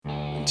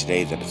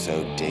today's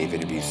episode, Dave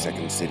interviews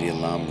Second City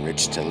alum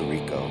Rich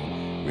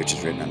Tellerico. Rich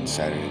has written on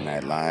Saturday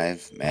Night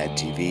Live, Mad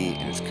TV,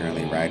 and is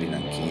currently writing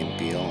on Key and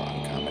Peele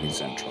on Comedy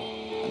Central.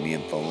 I'm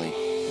Ian Foley,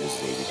 and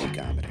this is ADD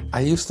Comedy.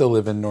 I used to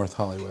live in North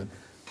Hollywood.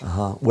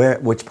 Where?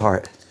 Which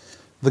part?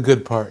 The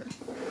good part.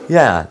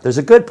 Yeah, there's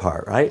a good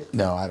part, right?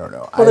 No, I don't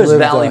know. Well, there's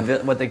Valley,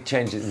 what they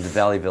changed it into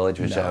Valley Village,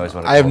 which I always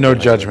want to I have no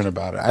judgment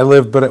about it. I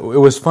lived, but it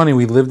was funny.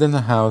 We lived in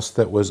the house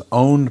that was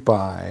owned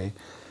by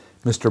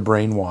Mr.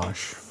 Brainwash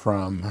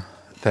from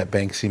that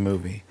Banksy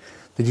movie.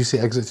 Did you see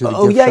Exit to the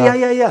Gift Shop?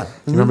 Yeah.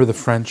 You remember the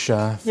French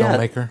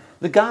filmmaker?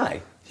 The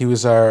guy. He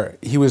was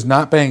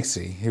not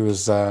Banksy. He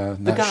was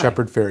not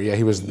Shepard Fairey. Yeah,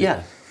 he was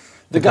the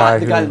guy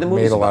who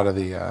made a lot of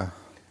the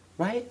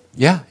right?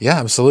 Yeah,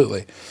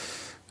 absolutely.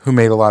 Who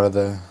made a lot of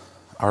the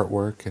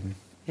artwork and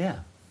yeah,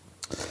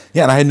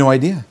 and I had no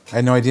idea. I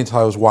had no idea until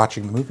I was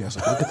watching the movie. I was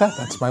like, look at that,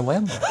 that's my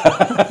landlord.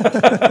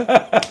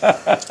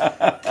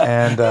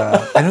 And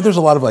I know there's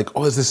a lot of like,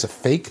 oh, is this a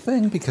fake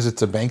thing because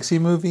it's a Banksy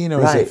movie?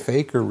 Is it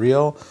fake or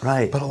real?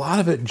 Right. But a lot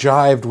of it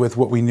jived with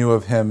what we knew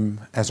of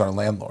him as our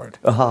landlord.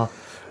 Like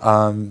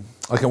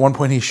at one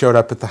point he showed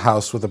up at the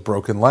house with a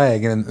broken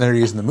leg, and there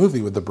he is in the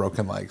movie with the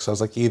broken leg. So I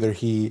was like, either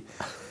he,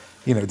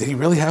 did he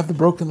really have the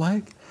broken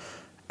leg?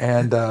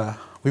 And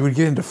we would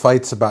get into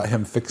fights about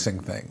him fixing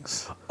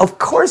things. Of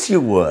course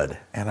you would.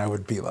 And I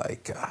would be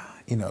like,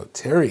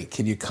 Terry,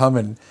 can you come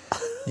and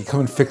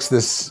fix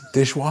this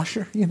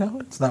dishwasher?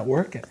 It's not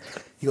working.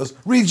 He goes,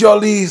 read your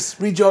lease.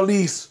 We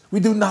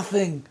do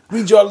nothing.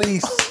 Read your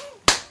lease.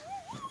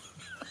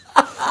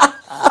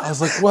 I was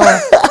like,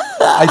 well,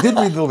 I did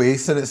read the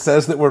lease, and it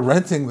says that we're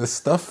renting this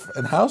stuff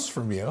and house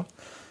from you,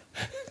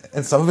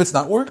 and some of it's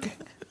not working.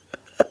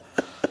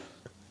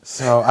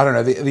 So I don't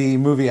know. The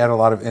movie had a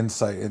lot of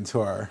insight into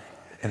our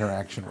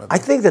interaction with it. I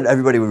think that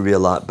everybody would be a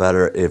lot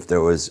better if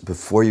there was,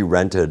 before you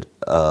rented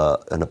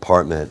an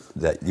apartment,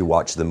 that you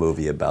watched the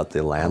movie about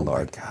the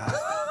landlord. Oh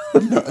my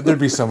God. No, there'd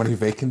be so many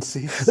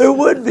vacancies. There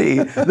would be.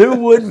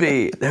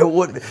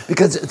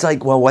 Because it's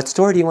like, well, what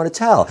story do you want to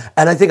tell?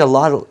 And I think a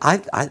lot of,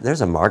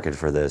 there's a market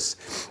for this.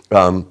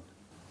 Like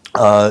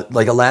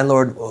a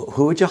landlord,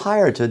 who would you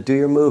hire to do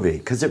your movie?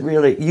 Because it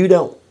really,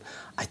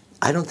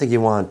 I don't think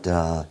you want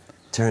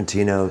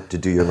Tarantino to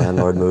do your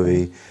landlord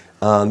movie.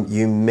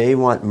 You may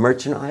want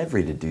Merchant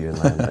Ivory to do your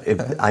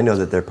landlord. I know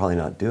that they're probably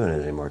not doing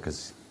it anymore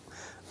because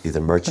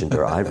either Merchant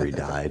or Ivory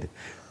died.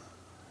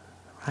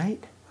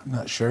 Right? I'm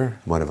not sure.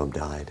 One of them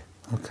died.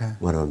 Okay.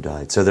 One of them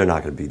died. So they're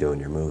not going to be doing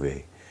your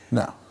movie.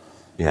 No.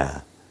 Yeah.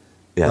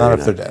 Not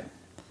if they're dead.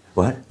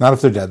 What? Not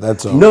if they're dead.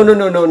 That's over. No. Not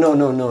if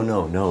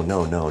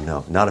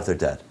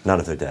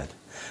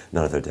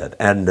they're dead.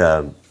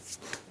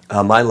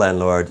 And my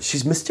landlord,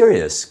 she's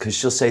mysterious because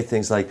she'll say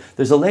things like,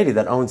 there's a lady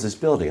that owns this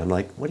building. I'm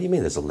like, what do you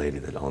mean there's a lady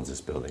that owns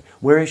this building?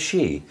 Where is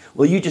she?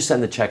 Well, you just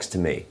send the checks to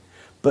me.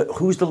 But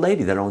who's the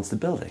lady that owns the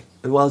building?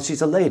 Well,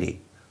 she's a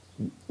lady.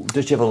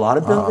 Does she have a lot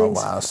of buildings?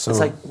 Oh, wow. So it's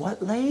like,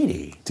 what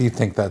lady? Do you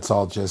think that's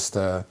all just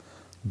a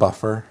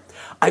buffer?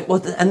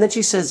 And then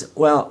she says,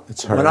 well,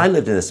 It's her. when I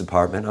lived in this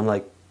apartment, I'm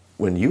like,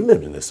 when you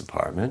lived in this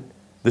apartment,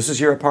 this is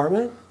your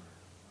apartment?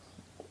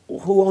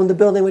 Who owned the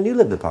building when you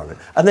lived in the apartment?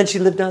 And then she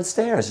lived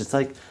downstairs. It's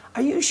like,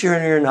 are you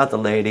sure you're not the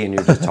lady and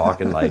you're just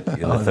talking like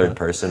third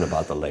person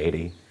about the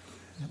lady?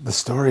 The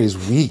story is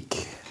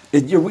weak.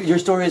 Your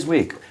story is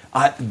weak.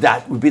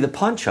 That would be the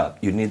punch-up.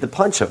 You'd need the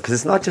punch-up because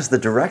it's not just the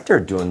director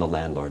doing the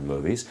landlord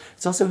movies.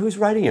 It's also who's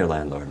writing your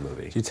landlord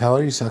movie. Do you tell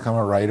her you say, like, I'm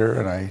a writer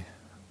and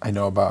I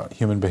know about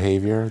human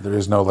behavior? There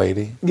is no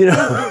lady.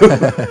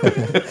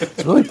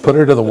 It's really put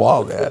her to the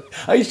wall, man.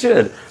 I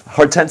should.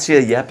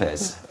 Hortensia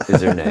Yepes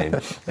is her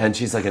name. And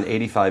she's like an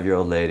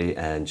 85-year-old lady,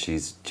 and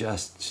she's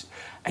just...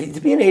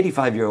 To be an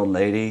 85-year-old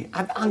lady,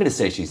 I'm going to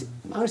say she's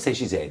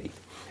 80.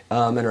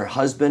 And her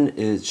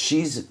husband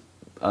she's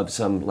of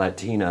some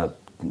Latina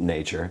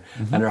nature,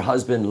 and her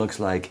husband looks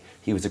like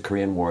he was a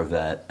Korean War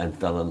vet and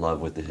fell in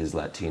love with his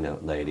Latina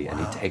lady, and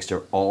he takes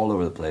her all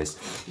over the place,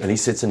 and he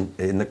sits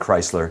in the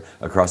Chrysler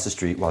across the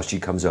street while she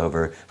comes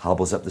over,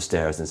 hobbles up the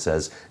stairs and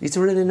says, "It's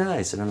really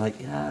nice," and I'm like,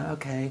 "Yeah,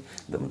 okay,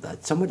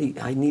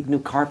 I need new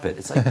carpet."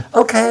 It's like,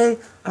 okay,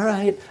 all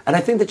right, and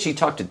I think that she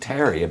talked to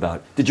Terry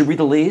about, did you read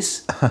the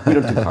lease? We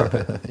don't do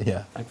carpet.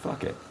 Yeah. Like,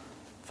 fuck it.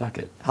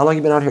 How long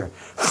have you been out here?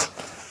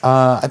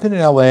 I've been in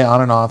LA on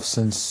and off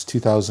since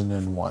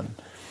 2001.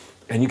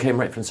 And you came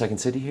right from Second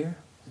City here?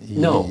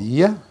 No.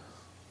 Yeah.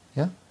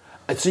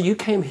 So you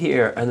came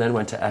here and then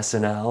went to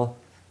SNL.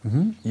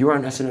 Mm-hmm. You were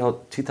on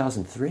SNL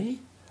 2003?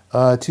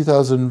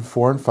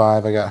 2004 and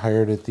 5. I got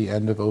hired at the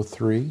end of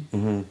 2003.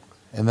 Mm-hmm.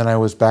 And then I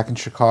was back in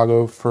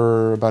Chicago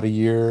for about a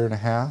year and a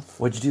half.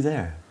 What'd you do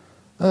there?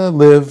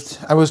 Lived.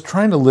 I was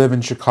trying to live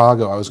in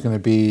Chicago. I was going to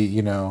be,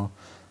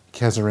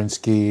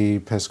 Kaczynski,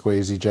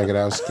 Pesquazi,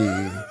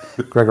 Jagodowski,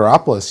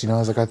 Gregoropoulos. I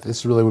was like,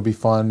 this really would be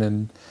fun.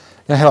 And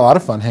I had a lot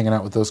of fun hanging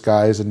out with those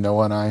guys, and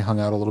Noah and I hung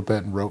out a little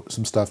bit and wrote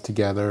some stuff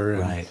together.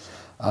 And, right.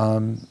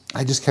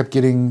 I just kept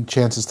getting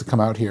chances to come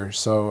out here,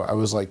 so I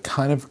was like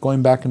kind of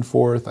going back and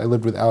forth. I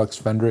lived with Alex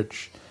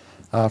Fendrich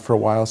for a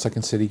while,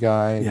 Second City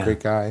guy,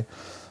 great guy.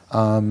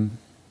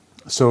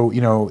 So, I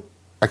Were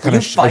kind you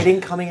of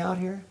fighting coming out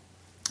here?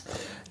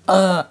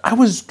 I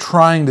was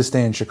trying to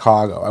stay in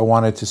Chicago. I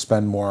wanted to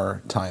spend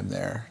more time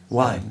there.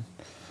 Why?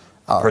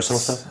 Personal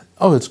stuff?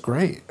 Oh, it's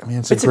great. I mean,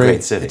 it's a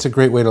great city. It's a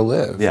great way to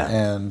live. Yeah.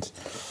 And,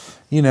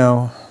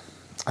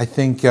 I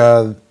think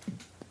I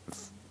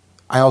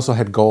also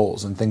had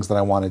goals and things that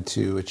I wanted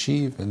to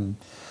achieve and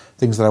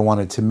things that I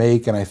wanted to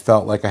make, and I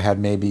felt like I had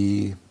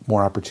maybe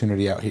more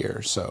opportunity out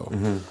here. So,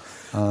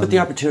 But the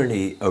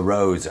opportunity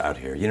arose out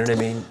here. You know what I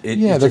mean?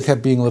 there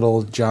kept being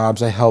little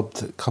jobs. I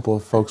helped a couple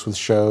of folks with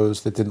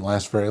shows that didn't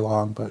last very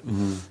long, but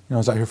I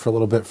was out here for a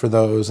little bit for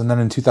those. And then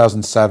in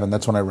 2007,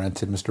 that's when I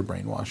rented Mr.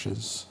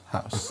 Brainwash's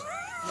house.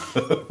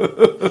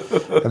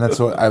 And that's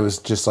what I was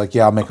just like,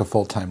 I'll make a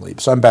full-time leap.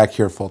 So I'm back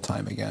here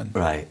full-time again.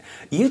 Right.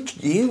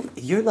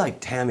 You're like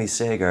Tammy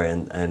Sager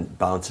and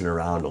bouncing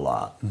around a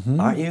lot,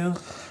 aren't you?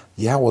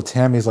 Yeah, well,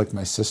 Tammy's like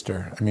my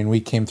sister. I mean, we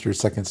came through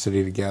Second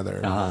City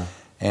together.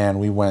 And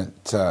we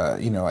went,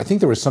 I think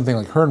there was something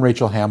like her and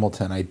Rachel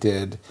Hamilton. I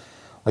did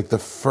like the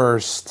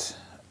first,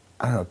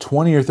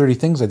 20 or 30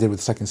 things I did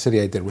with Second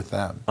City, I did with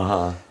them.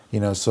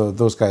 So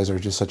those guys are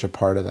just such a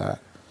part of that.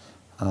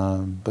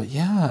 But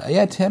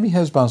Tammy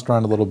has bounced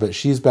around a little bit.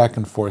 She's back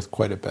and forth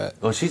quite a bit.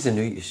 Well, she's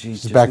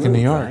just back moved, in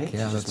New York. right?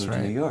 Yeah, She's that's just moved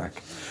right. to New York.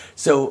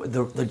 So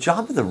the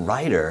job of the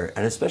writer,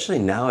 and especially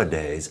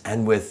nowadays,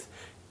 and with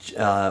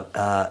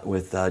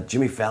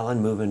Jimmy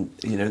Fallon moving,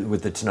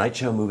 with the Tonight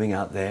Show moving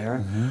out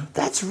there,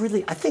 that's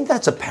really, I think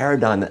that's a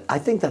paradigm. I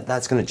think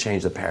that's going to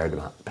change the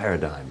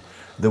paradigm,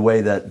 the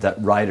way that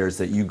writers,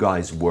 that you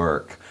guys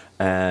work,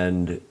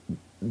 and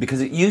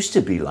because it used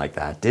to be like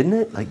that, didn't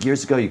it? Like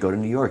years ago, you go to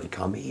New York, you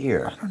come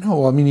here. I don't know.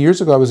 Well, I mean,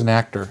 years ago I was an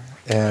actor,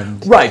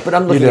 and right, but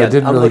I'm looking at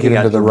didn't I'm really looking get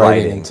at into the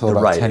writing until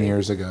about writing. 10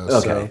 years ago.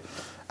 Okay. So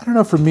I don't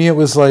know. For me, it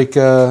was like,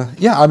 I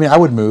mean, I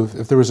would move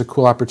if there was a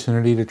cool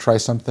opportunity to try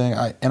something.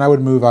 I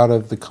would move out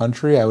of the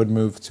country. I would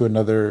move to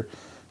another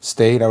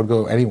state. I would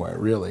go anywhere,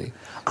 really.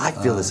 I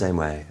feel the same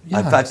way. yeah,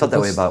 I felt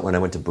that way about when I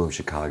went to Boom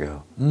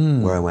Chicago,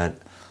 where I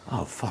went,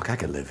 oh fuck, I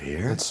could live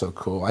here. That's so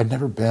cool. I'd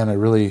never been. I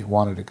really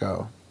wanted to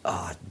go.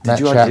 Did Matt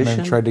you Chapman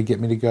audition? tried to get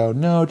me to go.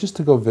 No, just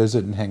to go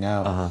visit and hang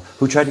out.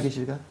 Who tried to get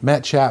you to go?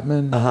 Matt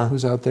Chapman,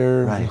 who's out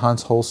there, Right. and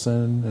Hans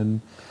Holsen,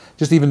 and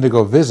just even to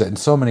go visit. And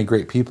so many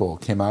great people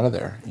came out of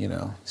there,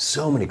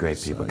 So many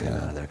great people came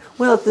out of there.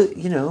 Well,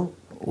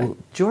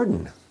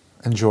 Jordan.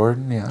 And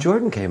Jordan, yeah.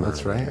 Jordan came out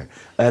That's of right. there.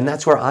 And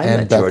that's where I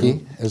And met Becky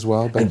Jordan. as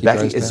well. And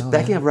Becky, is Drysdale,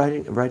 Becky yeah.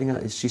 writing,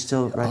 is she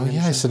still writing? Oh, on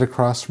yeah, the I show? sit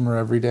across from her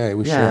every day.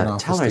 We share an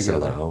office tell her I said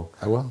together. hello.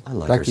 I will. I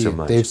like her Becky, so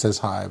much. Dave says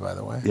hi, by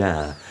the way.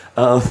 Yeah.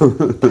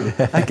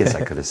 I guess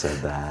I could have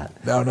said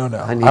that. No. need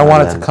I one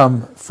want of it to them.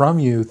 come from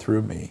you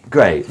through me.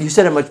 Great. You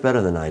said it much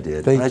better than I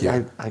did. Thank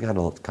you. I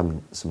got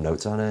some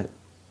notes on it.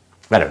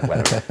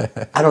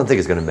 Whatever. I don't think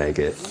it's going to make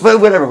it.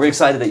 But whatever. We're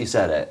excited that you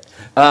said it.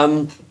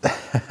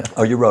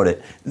 Or you wrote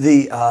it.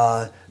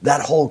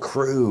 That whole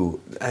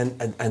crew and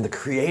the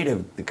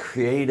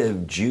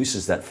creative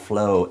juices that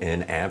flow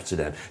in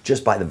Amsterdam,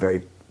 just by the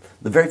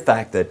very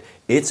fact that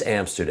it's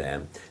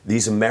Amsterdam.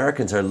 These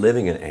Americans are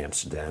living in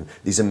Amsterdam.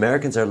 These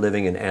Americans are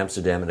living in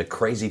Amsterdam in a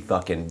crazy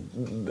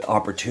fucking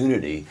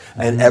opportunity.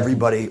 And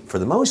everybody, for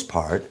the most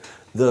part,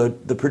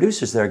 the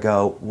producers there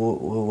go,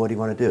 well, what do you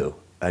want to do?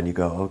 And you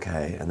go,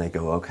 okay. And they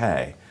go,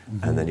 okay.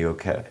 And then you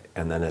okay.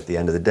 And then at the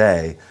end of the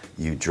day,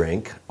 you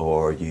drink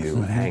or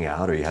you hang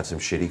out or you have some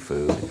shitty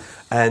food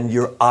and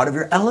you're out of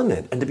your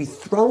element. And to be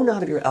thrown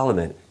out of your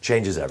element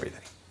changes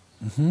everything.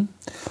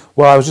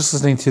 Well, I was just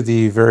listening to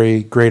the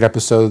very great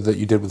episode that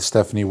you did with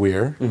Stephanie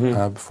Weir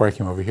before I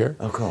came over here.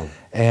 Oh, cool.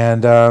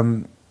 And,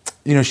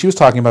 she was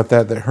talking about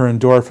that her and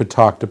Dorf had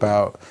talked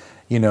about,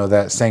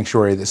 that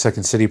sanctuary that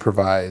Second City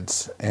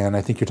provides. And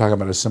I think you're talking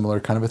about a similar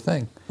kind of a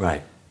thing.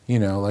 Right.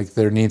 Like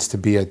there needs to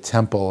be a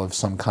temple of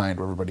some kind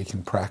where everybody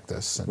can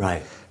practice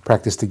and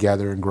practice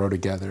together and grow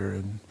together.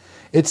 And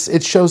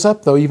it shows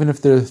up though, even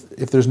if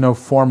there's no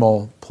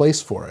formal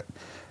place for it.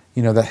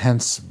 That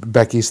hence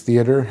Becky's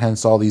Theater,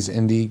 hence all these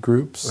indie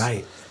groups.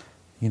 Right.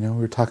 We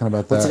were talking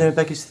about that. What's the name of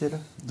Becky's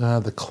Theater?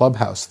 The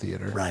Clubhouse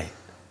Theater. Right.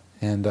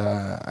 And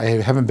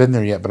I haven't been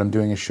there yet, but I'm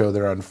doing a show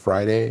there on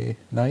Friday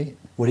night.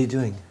 What are you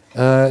doing?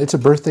 It's a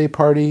birthday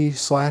party /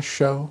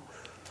 show.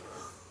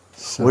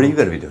 So What are you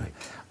going to be doing?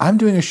 I'm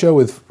doing a show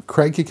with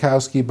Craig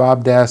Kikowski,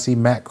 Bob Dassey,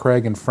 Matt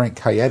Craig, and Frank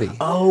Coyetti.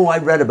 Oh, I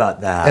read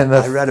about that. And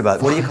I read about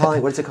it. What are you calling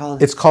it? What's it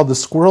called? It's called the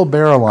Squirrel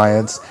Bear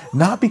Alliance,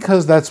 not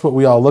because that's what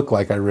we all look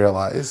like, I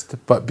realized,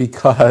 but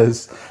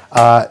because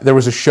there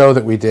was a show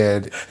that we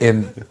did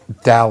in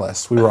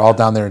Dallas. We were all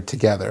down there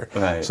together.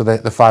 Right. So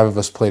the five of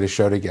us played a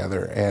show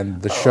together.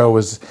 And the show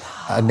was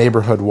a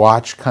neighborhood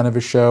watch kind of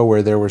a show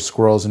where there were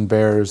squirrels and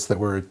bears that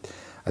were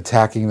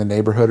attacking the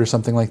neighborhood or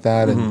something like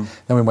that. And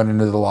then we went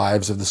into the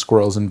lives of the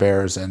squirrels and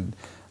bears, and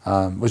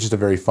it was just a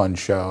very fun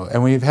show.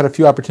 And we've had a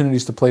few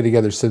opportunities to play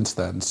together since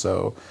then.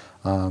 So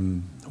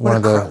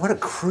What a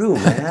crew,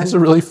 man. it's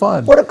really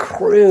fun. What a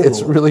crew.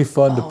 It's really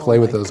fun to play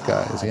with my those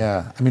guys. God.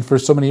 Yeah. I mean, for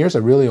so many years, I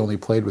really only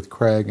played with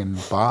Craig and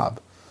Bob.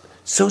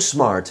 So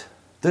smart.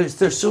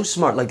 They're so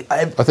smart. Like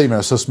I thought you meant it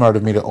was so smart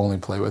of me to only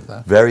play with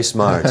them. very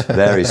smart,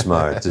 very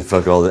smart. To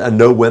fuck all the, and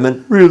no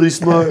women, really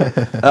smart.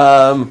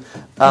 Some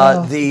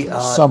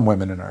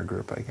women in our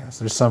group, I guess.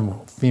 There's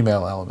some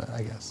female element,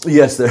 I guess.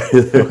 Yes, there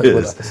is.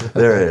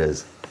 There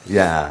is.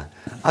 Yeah.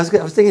 I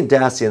was thinking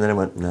Dassey, and then I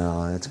went,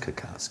 no, that's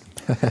Kukowski.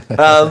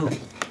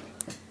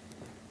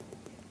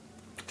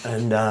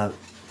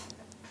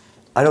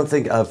 I don't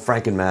think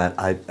Frank and Matt.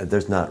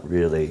 There's not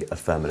really a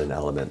feminine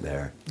element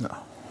there. No.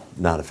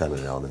 Not a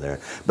feminine element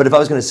there. But if I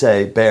was going to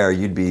say bear,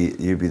 you'd be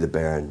the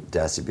bear, and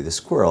Dassey would be the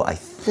squirrel. I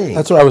think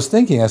That's what I was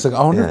thinking. I was like,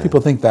 I wonder Yeah. if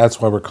people think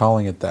that's why we're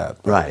calling it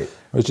that. But Right.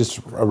 It was just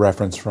a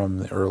reference from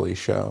the early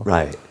show.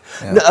 Right.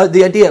 Yeah. No,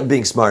 the idea of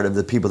being smart, of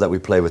the people that we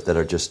play with that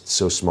are just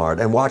so smart,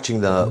 and watching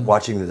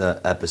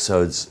the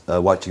episodes,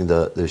 watching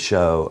the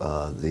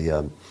show,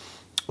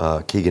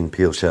 Keegan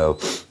Peele show,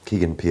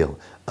 Keegan and Peele.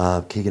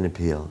 I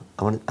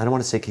don't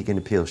want to say Keegan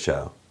and Peele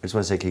show. I just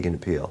want to say Keegan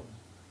and Peele,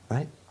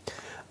 right?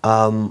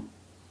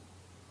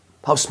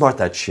 How smart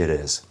that shit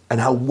is,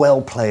 and how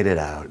well played it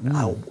out,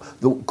 how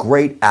the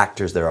great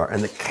actors there are,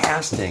 and the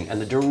casting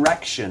and the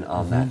direction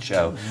on that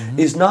show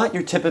is not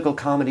your typical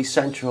Comedy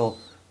Central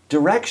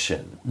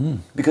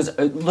direction. Because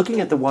looking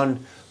at the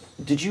one,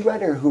 did you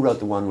write or who wrote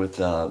the one with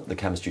the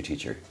chemistry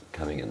teacher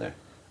coming in there?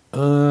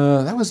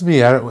 That was me.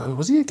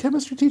 Was he a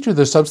chemistry teacher?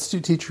 The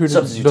substitute teacher who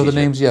didn't know the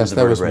names? Yes,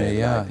 that was me.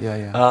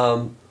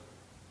 Yeah.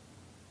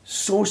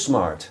 So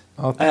smart.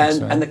 Oh, thanks,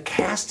 man. And the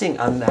casting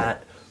on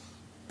that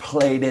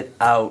played it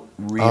out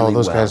really well. Oh,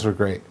 those guys were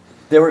great.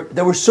 They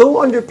were so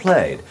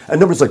underplayed, and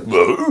nobody's like,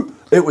 "Whoa."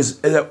 It was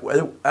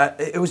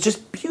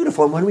just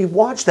beautiful. And when we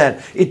watch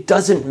that, it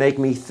doesn't make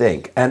me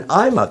think. And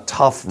I'm a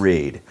tough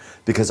read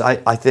because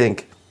I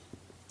think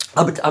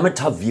I'm a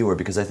tough viewer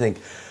because I think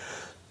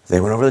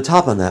they went over the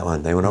top on that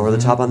one. They went over the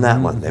top on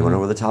that one. They went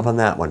over the top on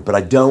that one. But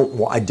I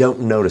don't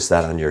notice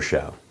that on your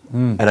show,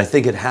 and I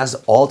think it has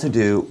all to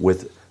do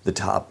with the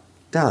top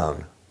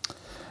down.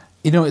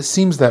 You know, it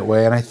seems that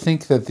way, and I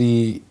think that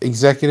the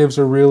executives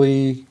are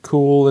really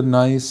cool and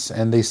nice,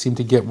 and they seem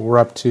to get what we're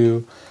up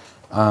to,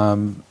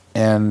 and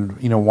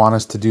want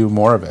us to do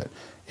more of it.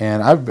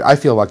 And I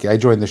feel lucky. I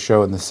joined the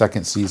show in the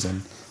second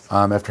season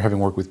after having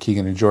worked with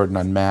Keegan and Jordan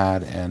on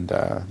Mad, and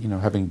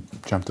having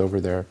jumped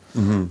over there.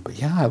 But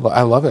yeah,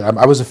 I love it.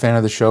 I was a fan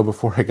of the show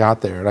before I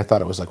got there, and I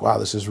thought it was like, wow,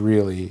 this is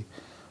really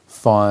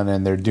fun,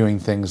 and they're doing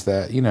things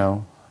that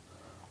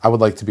I would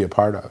like to be a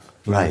part of.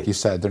 Right. Like you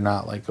said, they're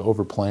not like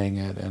overplaying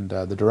it. And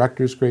the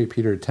director's great,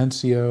 Peter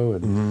Atencio,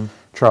 and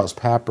Charles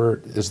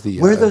Papert is the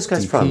Where are those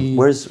guys DP. from?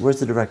 Where's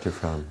the director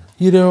from?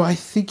 I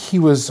think he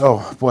was,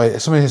 oh boy,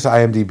 somebody has to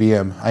IMDb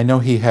him. I know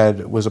he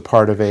was a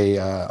part of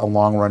a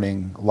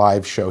long-running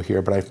live show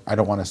here, but I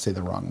don't want to say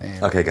the wrong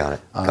name. Okay, got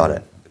it.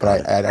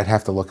 But I'd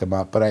have to look him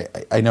up.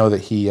 But I know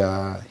that he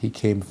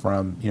came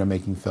from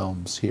making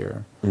films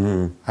here.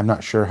 I'm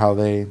not sure how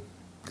they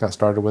got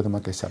started with him.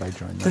 Like I said, I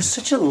joined them. There's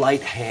such a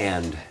light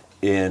hand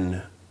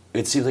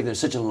it seems like there's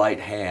such a light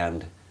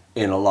hand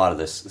in a lot of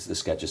the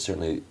sketches.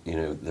 Certainly,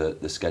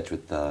 the sketch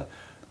with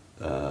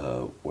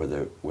where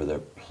they're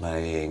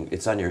playing.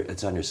 It's on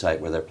your site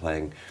where they're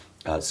playing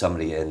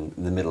somebody in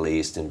the Middle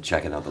East and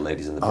checking out the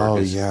ladies in the burqas. Oh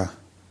yeah.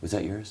 Was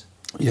that yours?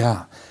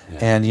 Yeah.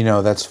 And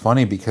that's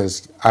funny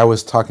because I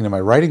was talking to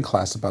my writing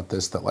class about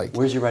this. That like,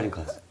 where's your writing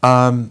class?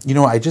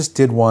 I just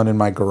did one in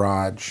my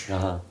garage.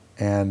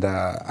 And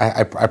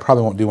I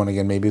probably won't do one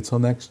again maybe until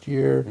next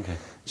year. Okay.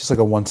 Just like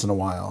a once in a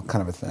while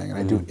kind of a thing. And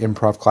I do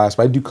improv class,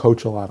 but I do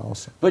coach a lot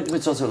also. But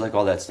it's also like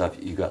all that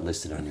stuff you got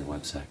listed on your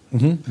website.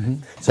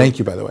 Thank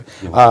you, by the way.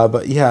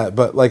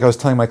 But like I was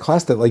telling my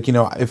class that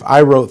if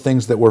I wrote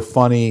things that were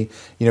funny,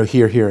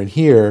 here, and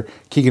here,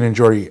 Keegan and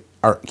Jordan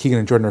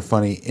are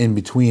funny in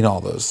between all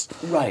those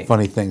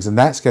funny things. And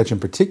that sketch in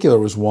particular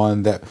was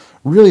one that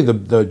really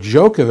the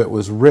joke of it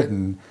was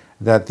written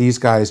that these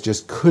guys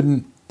just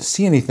couldn't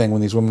see anything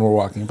when these women were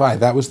walking by.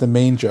 That was the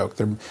main joke.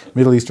 They're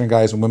Middle Eastern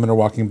guys and women are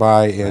walking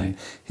by in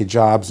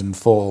hijabs and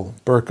full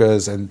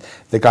burqas, and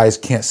the guys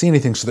can't see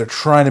anything, so they're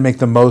trying to make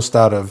the most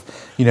out of,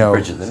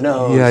 bridge of the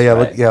nose.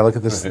 Look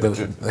at this.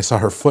 I saw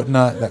her foot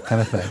nut, that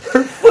kind of thing.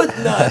 Her foot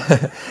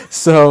nut.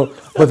 So,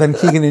 but then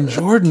Keegan and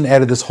Jordan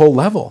added this whole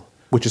level,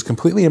 which is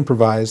completely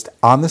improvised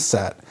on the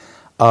set,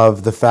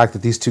 of the fact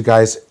that these two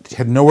guys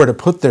had nowhere to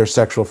put their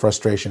sexual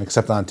frustration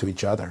except onto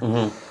each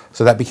other.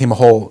 So that became a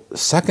whole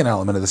second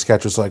element of the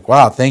sketch. Was like,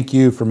 wow, thank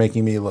you for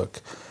making me look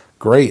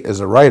great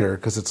as a writer,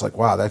 because it's like,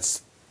 wow,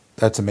 that's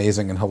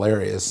amazing and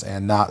hilarious,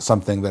 and not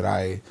something that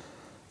I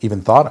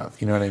even thought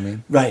of. You know what I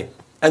mean? Right.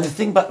 And the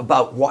thing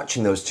about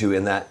watching those two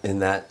in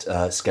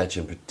that sketch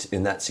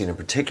in that scene in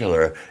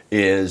particular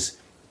is,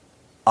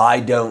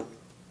 I don't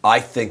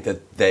think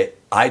that they.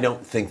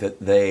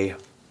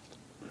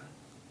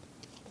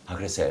 How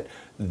can I say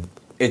it?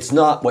 It's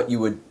not what you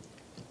would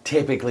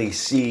typically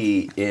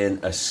see in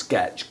a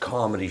sketch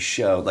comedy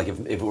show. Like if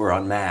it were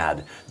on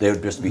Mad, they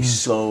would just be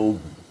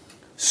so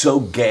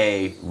so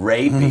gay,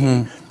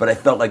 rapey, but I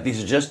felt like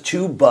these are just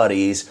two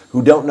buddies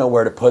who don't know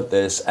where to put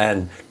this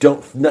and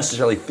don't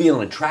necessarily feel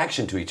an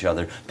attraction to each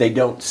other. They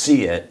don't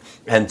see it.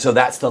 And so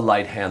that's the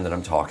light hand that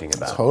I'm talking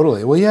about.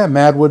 Totally. Well, yeah,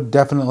 Mad would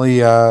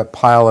definitely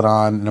pile it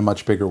on in a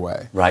much bigger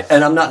way. Right.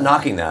 And I'm not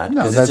knocking that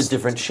because it's a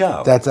different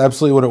show. That's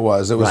absolutely what it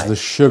was. It was Right. the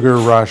sugar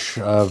rush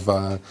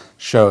of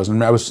shows.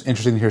 And I was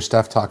interested to hear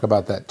Steph talk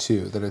about that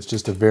too, that it's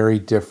just a very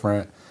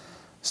different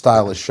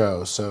style of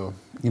show. So,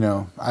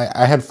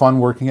 I had fun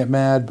working at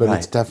Mad, but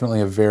it's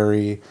definitely a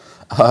very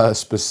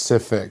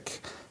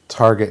specific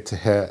target to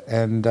hit.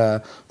 And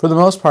for the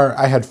most part,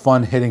 I had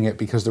fun hitting it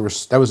because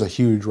that was a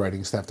huge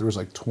writing staff. There was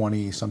like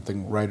 20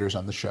 something writers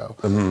on the show.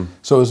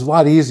 So it was a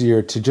lot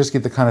easier to just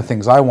get the kind of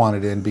things I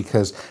wanted in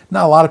because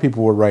not a lot of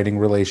people were writing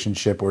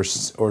relationship or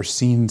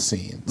scene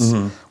scenes.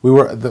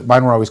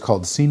 Mine were always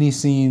called sceney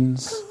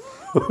scenes.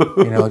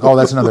 Like, oh,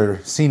 that's another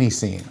sceney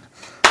scene.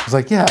 It's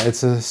like, yeah,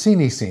 it's a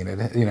sceney scene.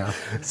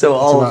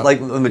 So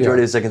the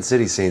majority of Second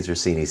City scenes are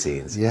sceney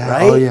scenes. Yeah.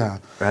 Right? Oh, yeah.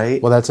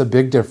 Right? Well, that's a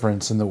big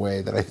difference in the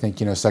way that I think,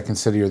 Second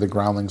City or the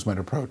Groundlings might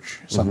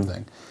approach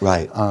something.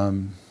 Right.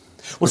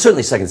 Well,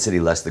 certainly Second City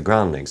less the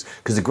Groundlings,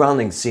 because the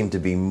Groundlings seem to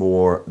be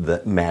more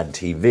the Mad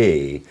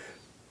TV.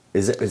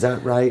 Is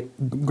that right?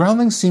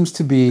 Groundlings seems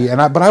to be,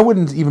 but I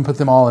wouldn't even put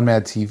them all in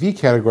Mad TV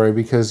category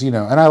because, and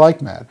I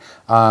like Mad,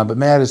 but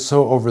Mad is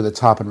so over the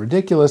top and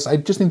ridiculous. I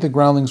just think the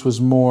Groundlings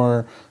was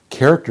more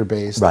character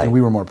based and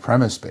we were more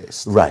premise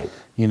based. Right.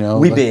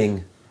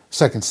 Being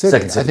Second City. I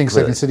think clearly.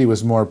 Second City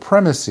was more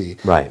premise-y.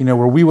 Right.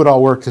 Where we would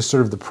all work to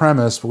serve the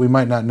premise, but we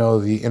might not know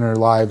the inner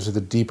lives or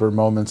the deeper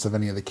moments of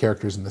any of the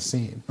characters in the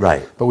scene.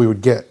 Right. But we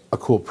would get a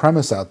cool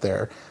premise out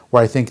there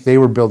where I think they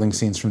were building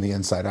scenes from the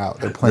inside out.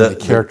 They're playing the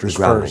characters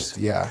first.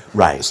 Yeah.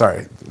 Right.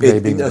 Sorry.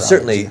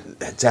 Certainly,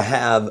 to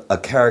have a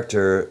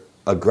character,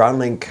 a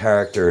Groundling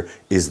character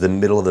is the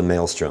middle of the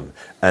maelstrom,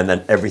 and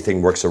then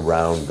everything works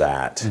around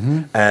that.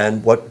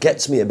 And what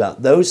gets me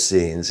about those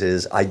scenes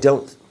is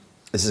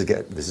this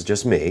is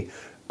just me,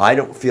 I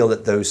don't feel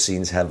that those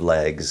scenes have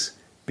legs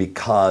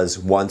because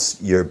once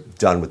you're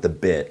done with the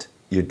bit,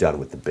 you're done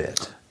with the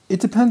bit. It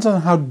depends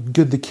on how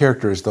good the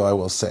character is, though, I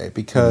will say,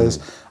 because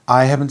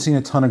I haven't seen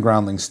a ton of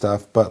Groundling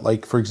stuff, but,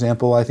 like, for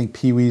example, I think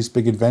Pee-wee's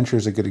Big Adventure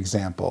is a good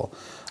example.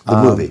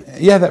 The movie.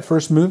 Yeah, that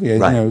first movie,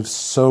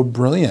 so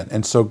brilliant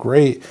and so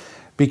great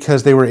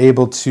because they were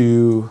able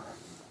to,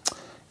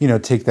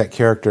 take that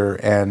character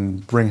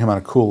and bring him on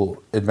a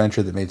cool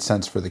adventure that made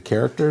sense for the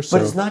character. So.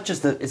 But it's not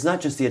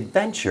just the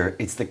adventure;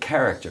 it's the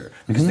character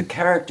because the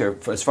character,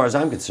 as far as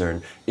I'm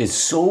concerned, is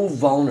so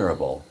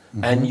vulnerable,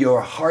 and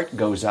your heart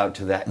goes out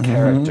to that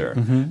character,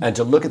 and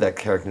to look at that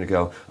character and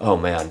go, "Oh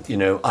man,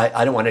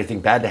 I don't want anything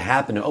bad to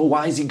happen. Oh,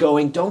 why is he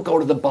going? Don't go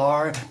to the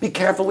bar. Be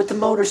careful with the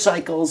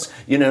motorcycles.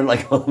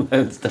 Like all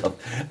that stuff."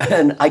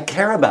 And I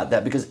care about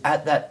that because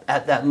at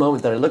that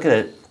moment that I look at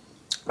it,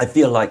 I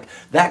feel like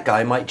that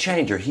guy might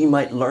change or he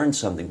might learn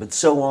something. But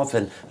so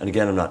often, and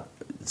again, I'm not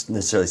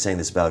necessarily saying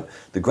this about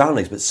the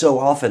Groundlings, but so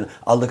often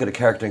I'll look at a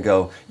character and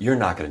go, "You're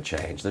not going to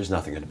change. There's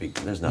nothing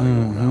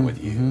going on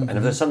with you." And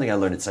if there's something I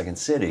learned at Second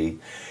City,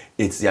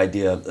 it's the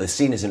idea of the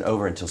scene isn't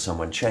over until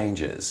someone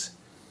changes,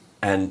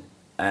 and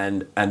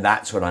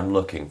that's what I'm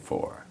looking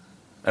for.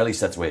 At least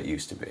that's the way it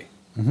used to be.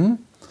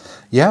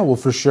 Yeah, well,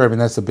 for sure. I mean,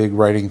 that's a big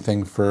writing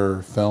thing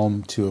for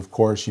film too. Of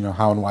course,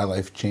 how and why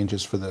life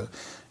changes for the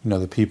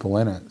the people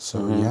in it.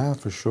 So yeah,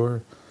 for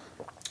sure.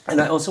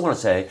 And I also want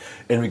to say,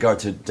 in regard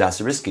to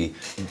Dasariski,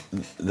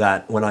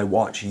 that when I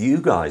watch you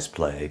guys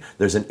play,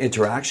 there's an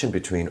interaction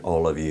between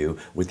all of you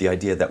with the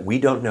idea that we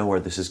don't know where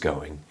this is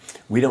going.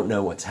 We don't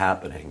know what's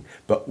happening,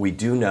 but we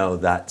do know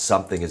that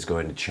something is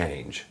going to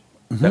change,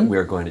 that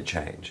we're going to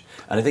change.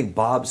 And I think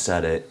Bob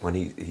said it when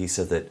he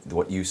said that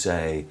what you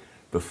say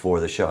before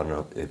the show, I don't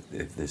know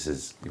if this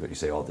is what you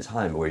say all the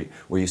time, where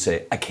you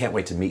say, "I can't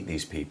wait to meet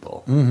these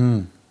people."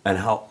 And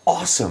how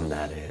awesome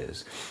that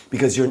is.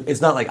 Because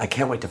it's not like, I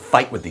can't wait to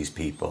fight with these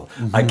people.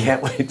 I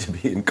can't wait to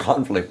be in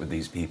conflict with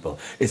these people.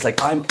 It's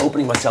like, I'm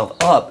opening myself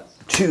up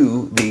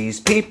to these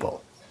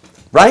people.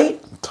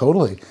 Right?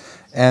 Totally.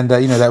 And,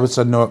 that was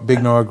a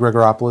big Noah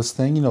Gregoropoulos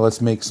thing. Let's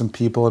make some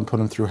people and put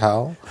them through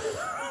hell.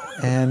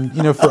 And,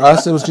 for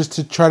us, it was just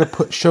to try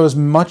to show as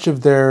much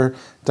of their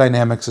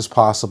dynamics as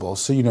possible.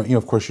 So,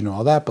 of course,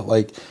 all that,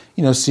 but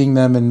seeing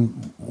them in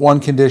one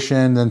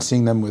condition, then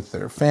seeing them with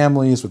their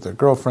families, with their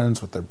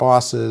girlfriends, with their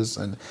bosses,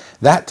 and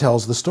that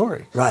tells the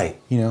story. Right.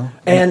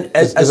 And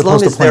as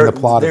long as the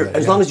plot of it,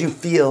 as long as you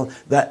feel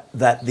that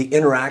the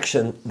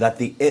interaction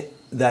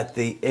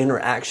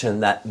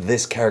that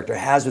this character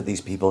has with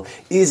these people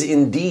is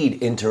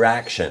indeed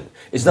interaction.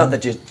 It's not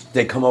that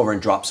they come over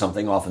and drop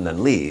something off and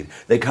then leave.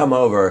 They come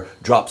over,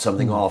 drop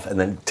something off, and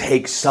then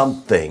take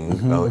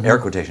something, air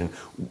quotation,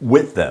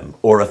 with them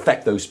or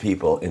affect those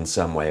people in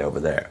some way over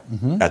there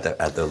at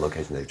the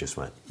location they just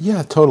went.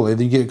 Yeah, totally.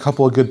 You get a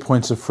couple of good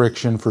points of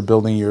friction for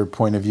building your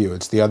point of view.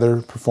 It's the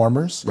other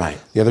performers, right,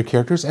 the other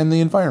characters, and the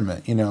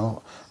environment.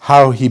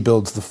 how he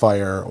builds the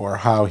fire or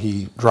how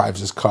he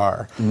drives his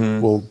car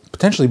will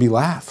potentially be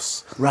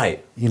laughs.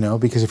 Right. You know,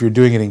 because if you're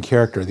doing it in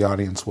character, the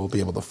audience will be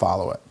able to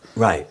follow it.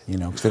 Right. You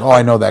know, because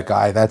I know that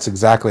guy. That's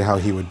exactly how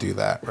he would do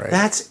that, right?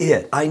 That's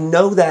it. I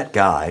know that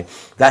guy.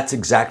 That's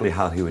exactly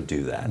how he would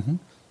do that.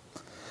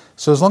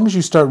 So as long as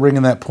you start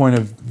ringing that point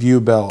of view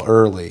bell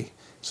early,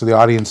 so the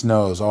audience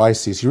knows, oh, I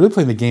see. So you're really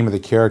playing the game of the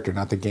character,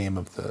 not the game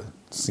of the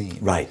scene.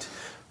 Right.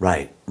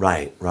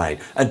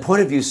 And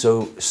point of view is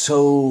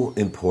so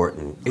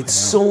important. It's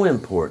so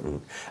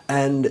important.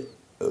 And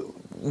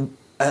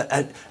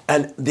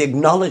the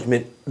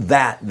acknowledgement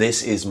that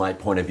this is my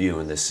point of view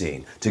in this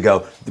scene. To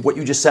go, what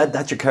you just said,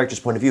 that's your character's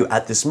point of view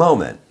at this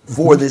moment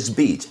for this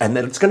beat. And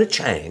then it's going to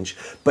change,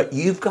 but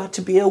you've got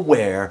to be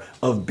aware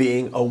of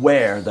being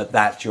aware that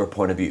that's your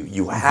point of view.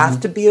 You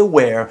have to be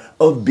aware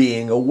of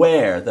being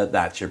aware that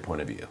that's your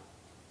point of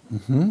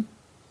view.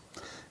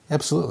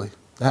 Absolutely.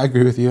 I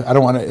agree with you. I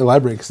don't want to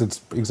elaborate because it's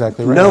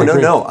exactly right. No.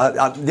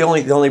 The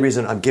only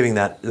reason I'm giving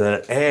that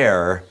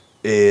air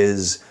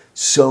is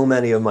so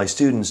many of my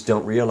students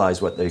don't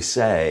realize what they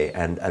say,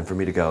 and for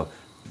me to go,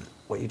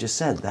 what you just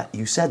said,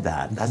 you said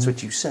that, that's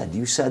what you said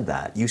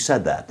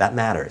that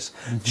matters.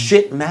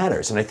 Shit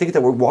matters. And I think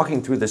that we're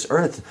walking through this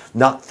earth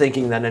not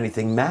thinking that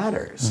anything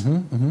matters.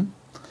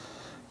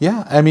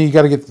 Yeah, I mean, you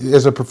got to get,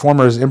 as a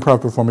performer, as an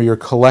improv performer, you're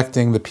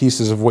collecting the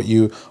pieces of what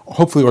you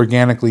hopefully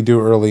organically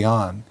do early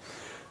on,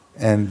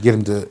 and get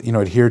them to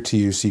adhere to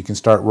you, so you can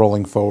start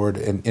rolling forward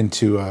and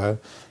into a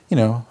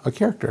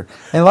character.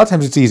 And a lot of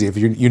times it's easy if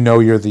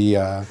you're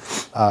the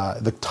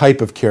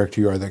type of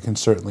character you are. That can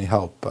certainly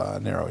help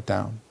narrow it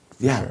down.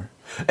 Sure.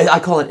 And I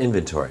call it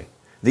inventory.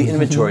 The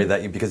inventory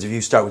because if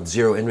you start with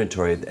zero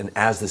inventory, and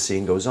as the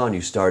scene goes on,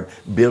 you start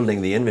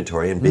building the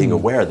inventory and being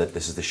aware that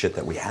this is the shit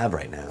that we have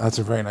right now. That's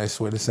a very nice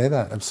way to say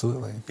that.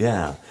 Absolutely.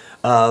 Yeah.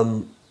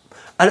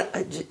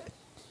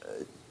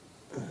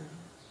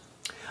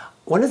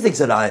 One of the things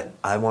that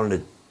I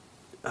wanted to,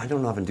 I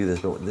don't often do this,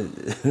 but I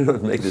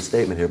don't make this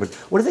statement here, but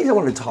one of the things I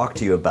wanted to talk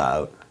to you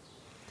about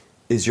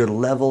is your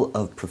level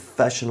of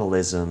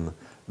professionalism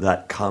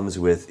that comes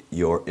with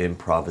your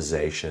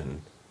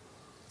improvisation,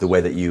 the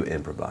way that you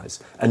improvise.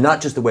 And not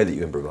just the way that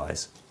you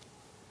improvise,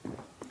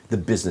 the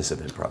business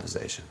of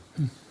improvisation.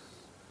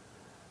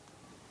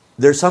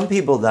 There's some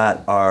people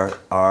that are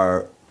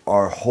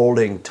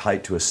holding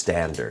tight to a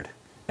standard,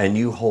 and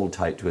you hold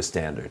tight to a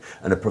standard,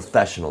 and a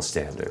professional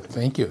standard.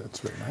 Thank you. That's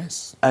very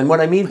nice. And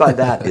what I mean by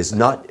that is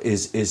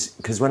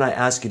because when I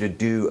ask you to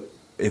do,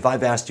 if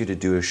I've asked you to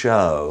do a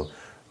show,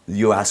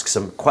 you ask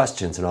some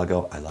questions, and I'll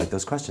go, I like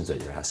those questions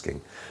that you're asking.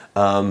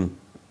 And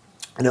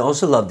I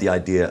also love the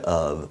idea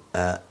of,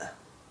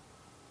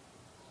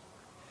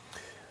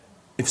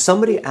 if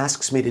somebody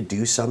asks me to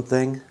do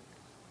something,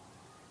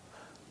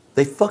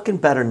 they fucking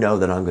better know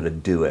that I'm going to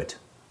do it.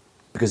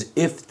 Because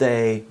if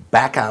they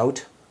back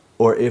out,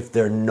 or if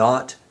their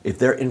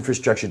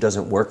infrastructure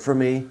doesn't work for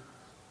me,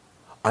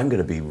 I'm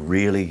going to be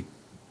really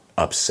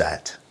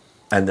upset,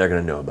 and they're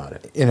going to know about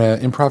it. In an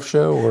improv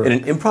show, or in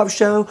an improv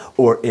show,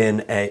 or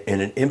in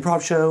an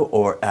improv show,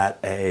 or at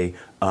a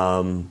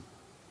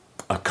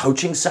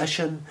coaching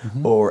session,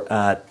 or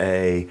at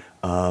a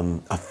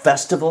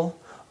festival,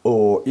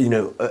 or you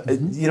know what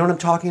I'm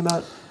talking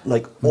about,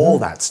 like all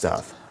that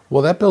stuff.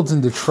 Well, that builds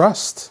into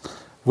trust,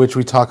 which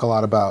we talk a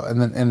lot about,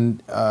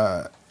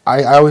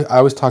 I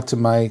always talk to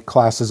my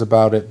classes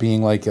about it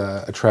being like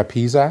a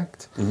trapeze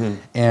act.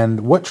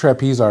 And what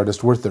trapeze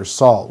artist worth their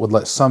salt would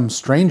let some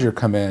stranger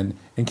come in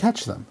and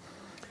catch them?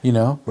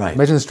 Right.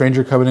 Imagine a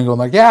stranger coming in and going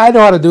like, yeah, I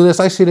know how to do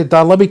this. I see it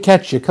done. Let me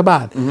catch you. Come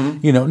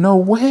on. No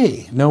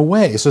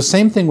way. So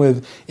same thing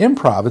with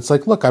improv. It's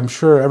like, look, I'm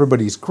sure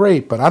everybody's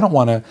great, but I don't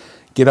want to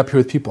get up here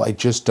with people I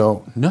just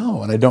don't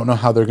know. And I don't know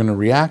how they're going to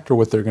react or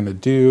what they're going to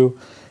do.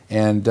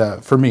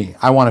 And for me,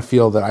 I want to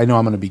feel that I know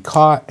I'm going to be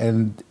caught.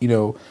 And,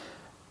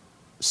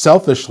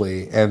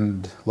 selfishly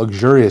and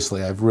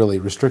luxuriously, I've really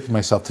restricted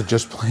myself to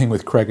just playing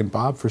with Craig and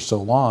Bob for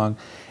so long.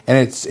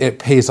 And it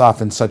pays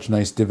off in such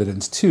nice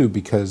dividends too,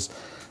 because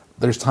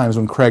there's times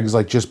when Craig's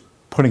like just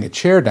putting a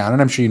chair down,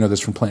 and I'm sure you know this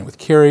from playing with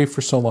Carrie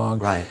for so long.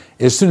 Right.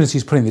 As soon as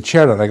he's putting the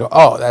chair down, I go,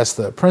 oh, that's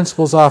the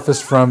principal's office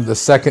from the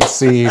second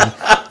scene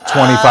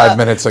 25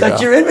 minutes ago.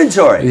 That's your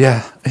inventory.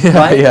 Yeah.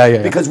 Right?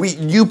 Yeah. Because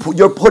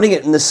you're putting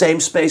it in the same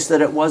space that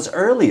it was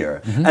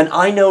earlier. And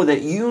I know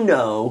that you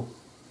know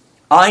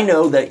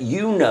that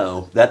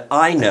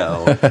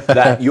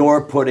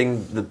you're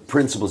putting the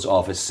principal's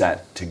office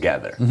set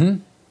together.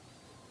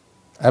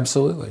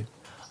 Absolutely.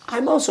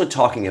 I'm also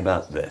talking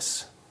about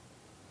this.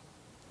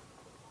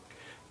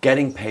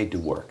 Getting paid to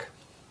work.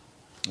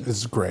 This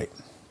is great.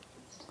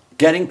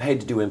 Getting paid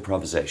to do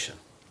improvisation.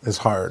 Is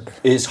hard.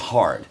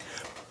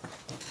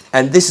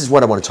 And this is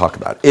what I want to talk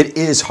about. It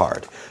is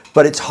hard.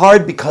 But it's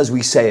hard because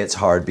we say it's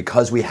hard,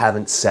 because we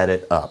haven't set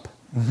it up.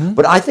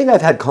 But I think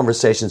I've had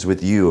conversations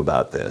with you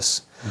about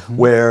this,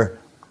 where,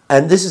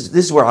 and this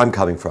is where I'm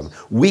coming from.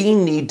 We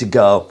need to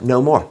go, no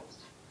more.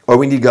 Or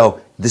we need to go,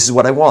 this is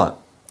what I want,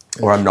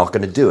 or I'm not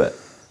going to do it.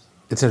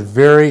 It's a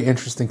very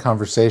interesting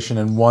conversation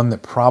and one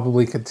that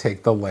probably could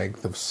take the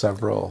length of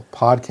several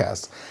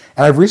podcasts.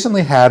 And I've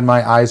recently had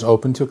my eyes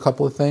open to a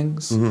couple of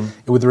things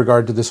with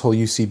regard to this whole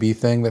UCB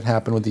thing that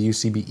happened with the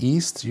UCB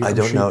East. I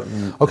don't know.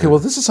 Okay, well,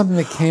 this is something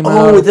that came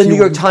out. Oh, the New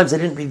York Times. I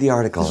didn't read the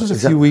article. This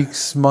was a few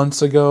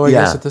months ago, I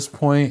guess, at this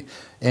point.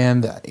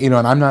 And and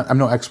I'm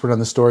no expert on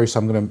the story, so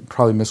I'm going to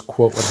probably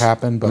misquote what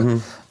happened.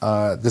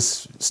 But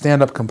this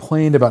stand-up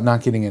complained about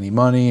not getting any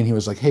money, and he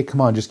was like, "Hey,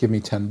 come on, just give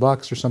me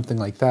 $10 or something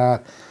like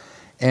that."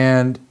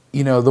 And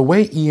the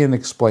way Ian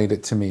explained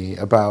it to me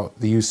about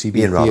the UCB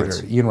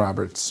theater, Ian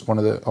Roberts, one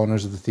of the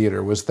owners of the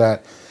theater, was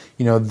that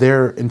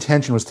their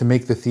intention was to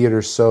make the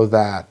theater so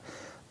that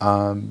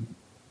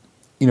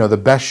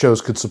the best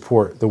shows could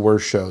support the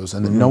worst shows,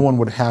 and that no one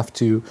would have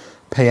to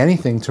pay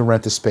anything to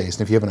rent a space.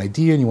 And if you have an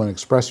idea and you want to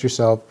express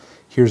yourself,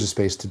 here's a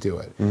space to do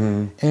it.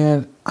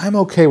 And I'm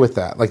okay with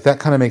that. Like, that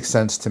kind of makes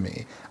sense to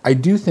me. I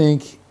do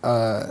think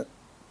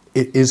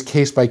it is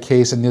case by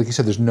case, and like you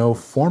said, there's no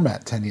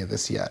format to any of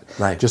this yet.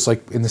 Right. Just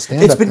like in the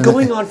stand-up. It's been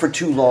going on for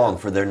too long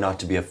for there not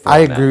to be a format. I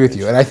agree with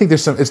you, and I think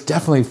it's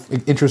definitely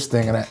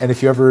interesting. And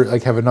if you ever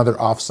have another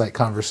off-site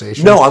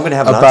conversation, no, I'm going to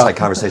have an on-site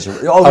conversation.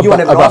 Oh, you want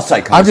to have an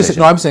off-site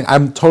conversation? I'm saying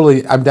I'm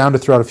down to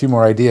throw out a few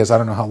more ideas. I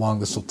don't know how long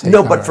this will take.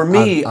 No, but for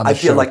me, I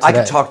feel like I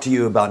could talk to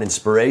you about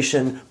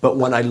inspiration, but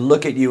when I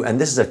look at you, and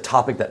this is a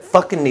topic that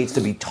fucking needs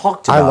to be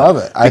talked about. I love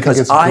it. I think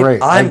it's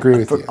great. I agree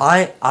with you.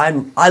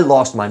 I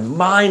lost my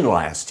mind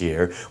last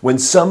year when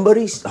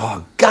somebody,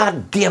 oh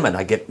God damn it,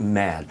 I get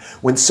mad.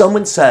 When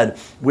someone said,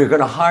 we're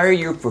going to hire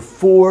you to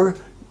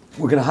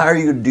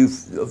do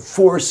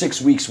 4 or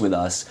 6 weeks with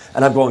us,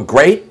 and I'm going,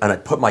 great, and I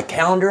put my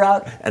calendar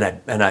out, and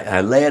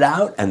I lay it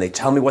out, and they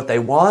tell me what they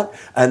want,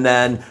 and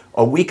then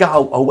a week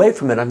away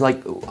from it, I'm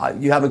like,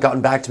 you haven't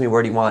gotten back to me,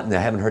 where do you want? And I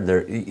haven't heard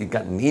you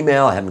got an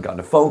email, I haven't gotten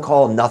a phone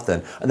call,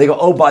 nothing. And they go,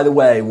 oh, by the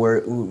way,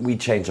 we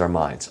changed our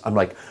minds. I'm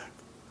like,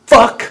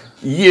 fuck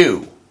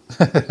you.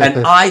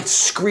 And I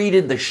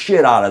screeded the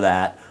shit out of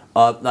that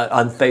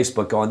on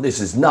Facebook going, this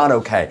is not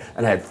okay.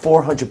 And I had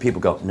 400 people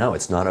go, no,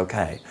 it's not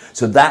okay.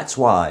 So that's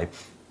why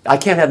I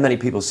can't have many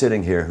people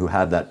sitting here who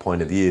have that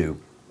point of view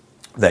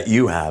that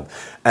you have.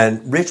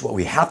 And Rich, what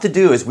we have to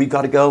do is we've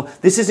got to go,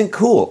 this isn't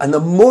cool. And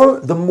the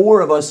more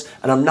of us,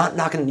 and I'm not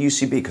knocking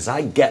UCB because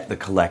I get the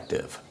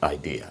collective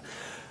idea,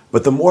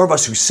 but the more of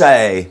us who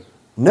say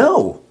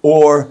no,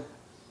 or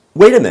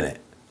wait a minute,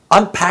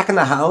 I'm packing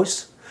the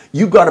house,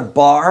 you've got a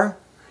bar,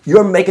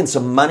 you're making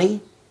some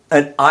money,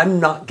 and I'm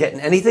not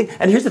getting anything.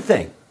 And here's the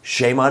thing.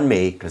 Shame on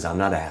me, because I'm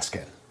not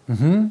asking.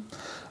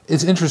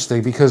 It's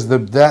interesting, because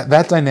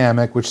that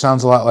dynamic, which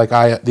sounds a lot like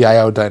the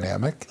IO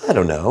dynamic. I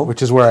don't know.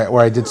 Which is where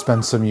I did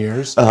spend some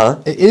years.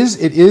 It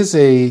is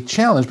a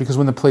challenge, because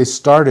when the place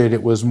started,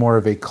 it was more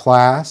of a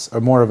class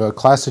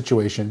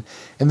situation,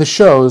 and the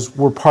shows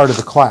were part of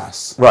the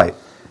class. Right.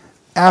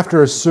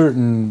 After a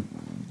certain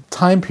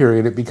time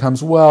period, it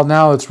becomes,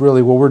 now it's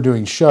really, we're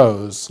doing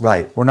shows.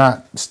 Right. We're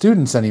not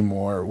students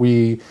anymore.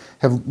 We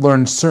have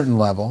learned a certain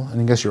level,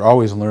 and I guess you're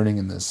always learning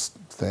in this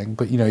thing,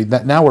 but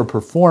that now we're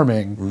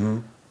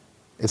performing,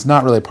 it's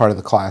not really part of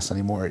the class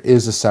anymore. It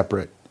is a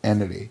separate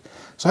entity.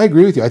 So I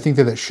agree with you. I think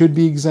that it should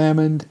be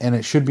examined, and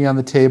it should be on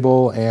the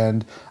table,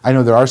 and I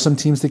know there are some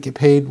teams that get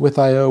paid with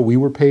IO. We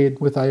were paid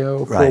with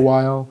IO for a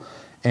while,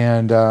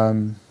 and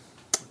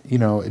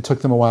it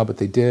took them a while, but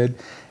they did.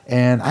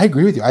 And I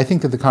agree with you. I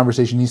think that the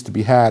conversation needs to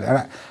be had.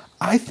 And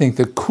I think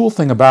the cool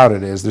thing about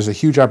it is there's a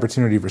huge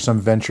opportunity for some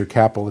venture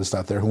capitalist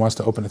out there who wants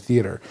to open a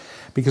theater.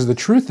 Because the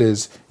truth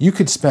is, you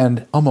could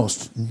spend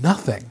almost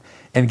nothing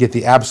and get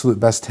the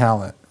absolute best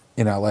talent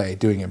in LA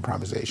doing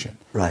improvisation.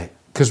 Right.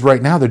 Because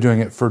right now they're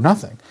doing it for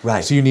nothing.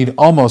 Right. So you need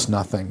almost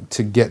nothing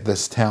to get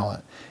this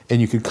talent.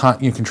 And you could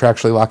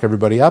contractually lock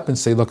everybody up and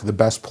say, look, the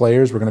best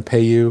players, we're going to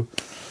pay you.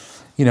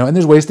 And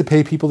there's ways to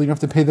pay people that you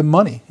don't have to pay them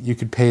money. You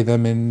could pay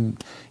them in,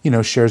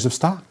 shares of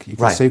stock. You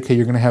could say, okay,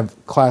 you're going to have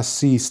Class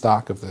C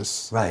stock of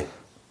this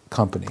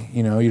company.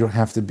 You don't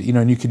have to be,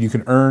 and you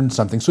can earn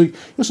something. So you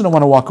also don't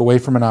want to walk away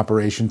from an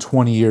operation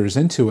 20 years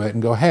into it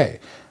and go, hey,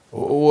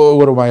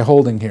 what am I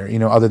holding here?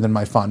 Other than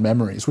my fond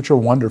memories, which are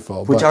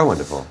wonderful. But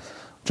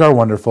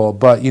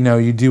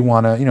you do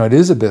want to, it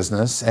is a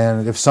business,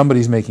 and if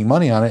somebody's making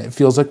money on it, it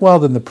feels like,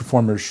 then the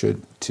performers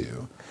should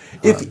too.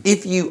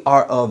 If you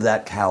are of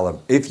that caliber,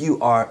 if you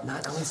are, I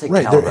want to say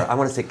caliber. I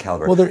want to say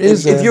caliber. Well, there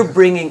is. If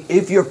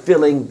you're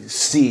filling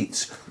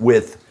seats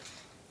with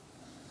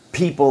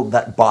people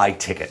that buy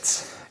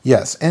tickets.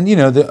 Yes, and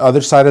the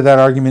other side of that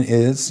argument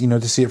is,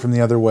 to see it from the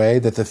other way,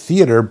 that the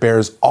theater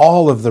bears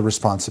all of the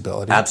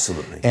responsibility.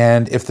 Absolutely.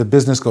 And if the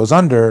business goes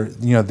under,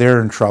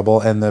 they're in trouble,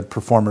 and the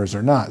performers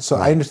are not. So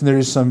I understand there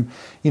is some,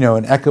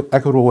 an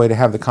equitable way to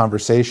have the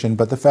conversation,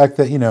 but the fact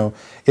that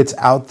it's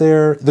out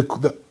there,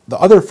 the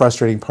other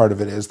frustrating part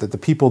of it is that the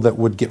people that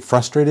would get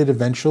frustrated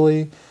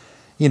eventually,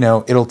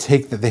 it'll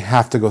take that they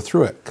have to go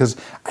through it, because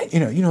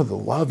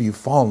you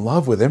fall in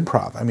love with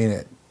improv. I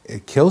mean,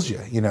 it kills you,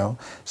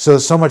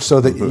 so much so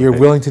that you're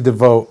willing to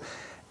devote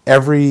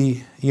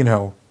every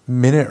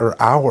minute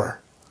or hour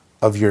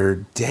of your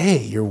day,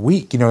 your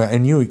week,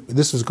 and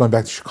this was going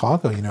back to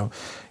Chicago,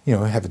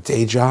 have a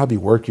day job, you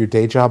work your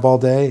day job all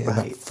day, and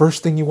the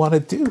first thing you want to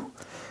do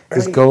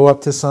is go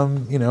up to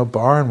some,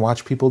 bar and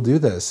watch people do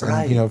this.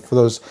 And, for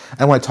those,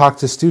 and when I talk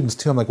to students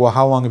too, I'm like, well,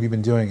 how long have you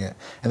been doing it?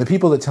 And the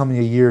people that tell me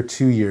a year,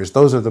 2 years,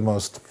 those are the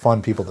most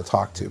fun people to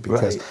talk to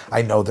because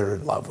I know they're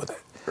in love with it.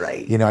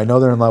 Right. I know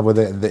they're in love with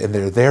it, and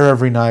they're there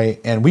every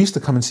night. And we used to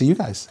come and see you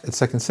guys at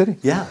Second City.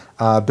 Yeah.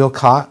 Bill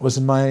Cott was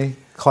in my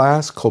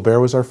class. Colbert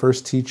was our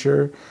first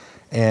teacher.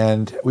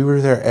 And we were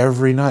there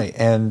every night.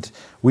 And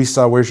we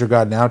saw Where's Your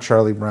God Now,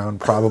 Charlie Brown,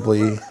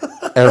 probably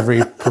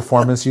every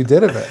performance you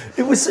did of it.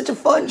 It was such a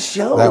fun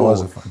show. That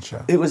was a fun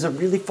show. It was a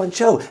really fun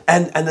show.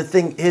 And the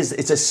thing is,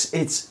 it's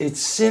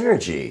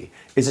synergy.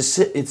 It's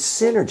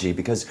synergy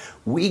because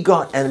we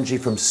got energy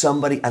from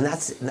somebody, and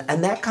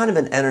that kind of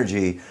an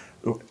energy.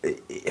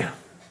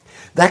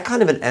 That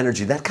kind of an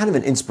energy, that kind of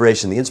an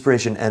inspiration, the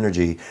inspiration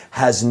energy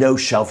has no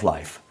shelf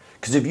life.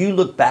 Because if you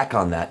look back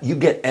on that, you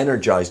get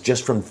energized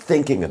just from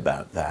thinking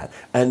about that.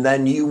 And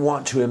then you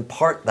want to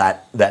impart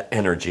that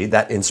energy,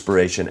 that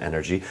inspiration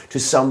energy, to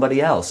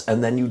somebody else.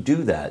 And then you do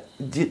that.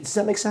 Does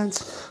that make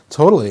sense?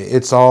 Totally.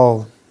 It's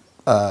all,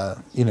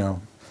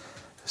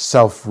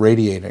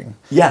 self-radiating.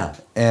 Yeah.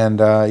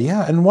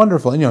 And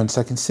wonderful. In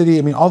Second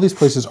City, all these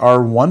places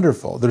are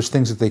wonderful. There's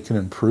things that they can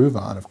improve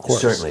on, of course.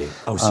 Certainly.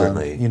 Oh,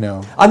 certainly.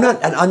 I'm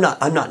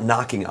not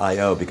knocking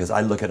IO because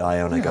I look at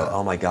IO and I go,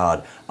 oh my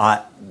God,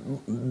 I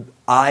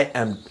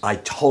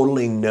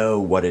totally know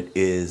what it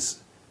is.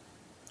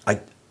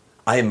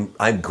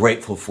 I'm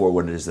grateful for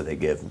what it is that they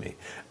give me.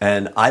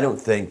 And I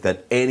don't think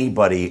that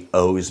anybody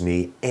owes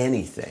me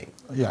anything.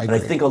 Yeah, I agree.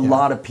 And I think a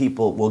lot of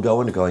people will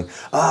go into going,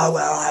 oh,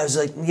 well, I was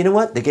like, you know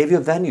what? They gave you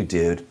a venue,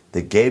 dude.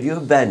 They gave you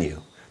a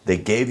venue. They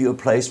gave you a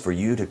place for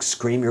you to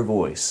scream your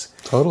voice.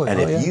 Totally.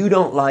 And if you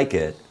don't like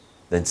it,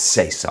 then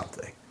say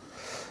something.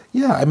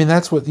 Yeah,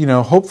 that's what,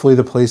 hopefully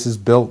the place is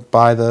built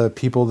by the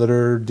people that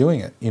are doing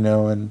it,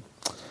 and,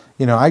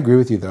 I agree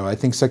with you, though. I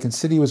think Second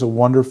City was a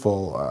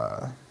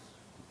wonderful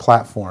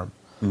platform,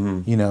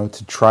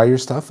 to try your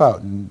stuff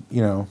out. And,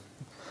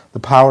 the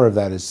power of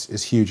that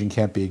is huge and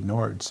can't be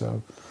ignored.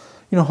 So,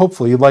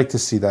 hopefully you'd like to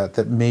see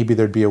that maybe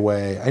there'd be a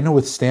way. I know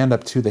with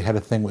stand-up, too, they had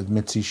a thing with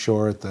Mitzi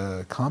Shore at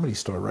the Comedy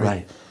Store, right?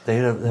 Right.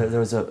 There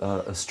was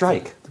a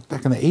strike.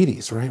 Back in the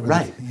 80s, right?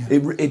 Right.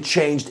 It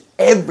changed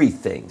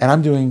everything. And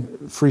I'm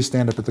doing free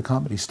stand-up at the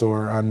Comedy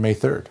Store on May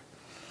 3rd.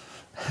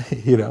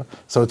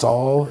 So it's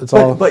all.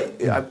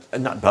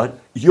 But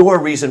your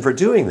reason for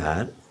doing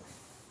that.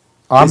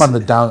 I'm on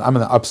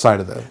the upside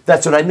of the.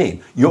 That's what I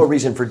mean. Your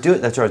reason for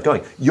doing. That's where I was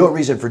going. Your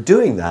reason for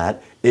doing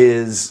that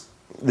is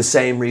the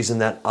same reason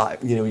that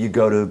you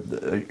go to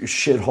a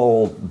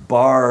shithole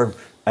bar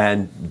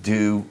and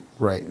do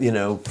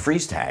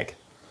freeze tag.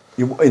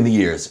 In the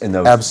years, in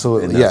those.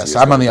 Absolutely, yes.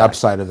 I'm on the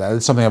upside of that.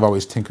 It's something I've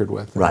always tinkered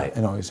with,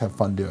 and always have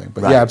fun doing.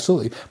 But yeah,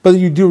 absolutely. But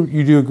you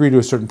do agree to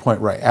a certain point,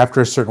 right? After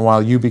a certain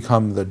while, you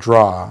become the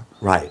draw,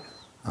 right?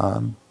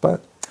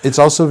 But it's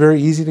also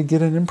very easy to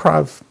get an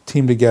improv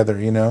team together,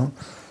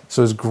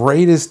 So as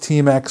great as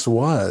Team X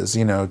was,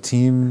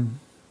 Team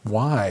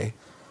Y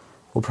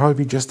will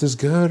probably be just as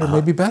good or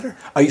maybe better.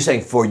 Are you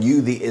saying for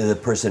you, the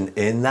person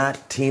in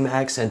that Team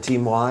X and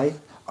Team Y?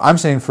 I'm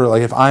saying for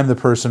if I'm the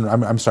person,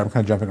 I'm sorry, I'm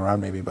kind of jumping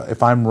around maybe, but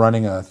if I'm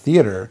running a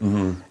theater,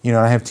 and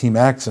I have Team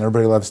X and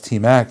everybody loves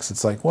Team X,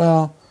 it's like,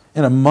 well,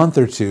 in a month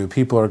or two,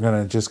 people are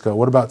going to just go,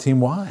 what about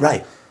Team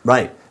Y?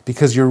 Right.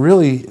 Because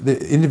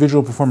the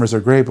individual performers are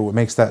great, but what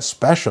makes that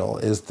special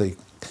is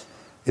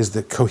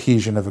the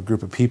cohesion of a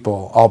group of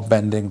people all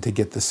bending to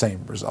get the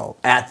same result.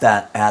 At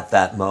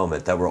that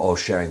moment that we're all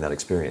sharing that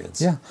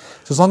experience. Yeah.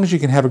 So as long as you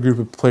can have a group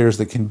of players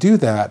that can do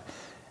that,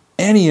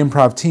 any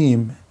improv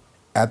team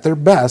at their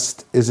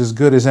best is as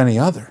good as any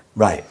other.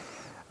 Right.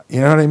 You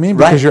know what I mean?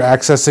 Because you're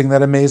accessing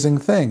that amazing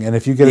thing. And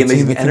if you get a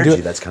team that can do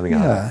it, that's coming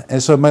out. Yeah.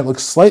 And so it might look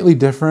slightly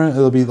different.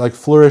 It'll be like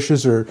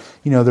flourishes or,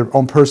 their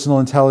own personal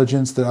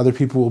intelligence that other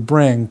people will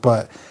bring.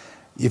 But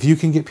if you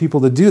can get people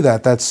to do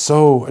that, that's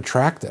so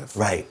attractive.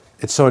 Right.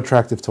 It's so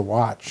attractive to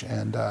watch.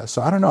 And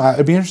so I don't know.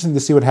 It'd be interesting to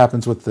see what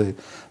happens with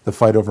the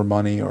fight over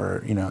money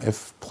or,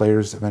 if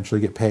players eventually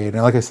get paid.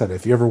 And like I said,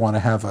 if you ever want to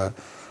have a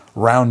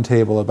round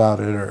table about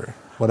it or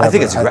whatever.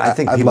 I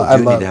think people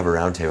do need to have a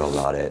round table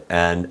about it.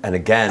 And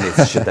again,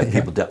 it's shit that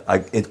people do.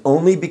 It's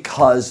only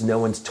because no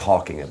one's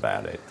talking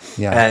about it.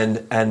 Yeah.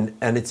 And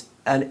it's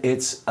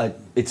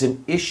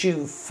an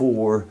issue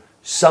for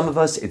some of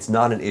us. It's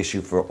not an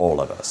issue for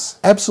all of us.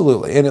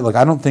 Absolutely. And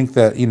I don't think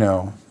that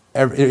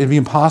it'd be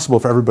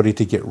impossible for everybody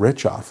to get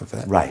rich off of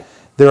it. Right.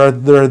 There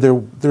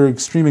are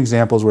extreme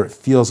examples where it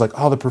feels like,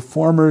 the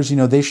performers,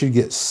 they should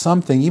get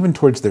something even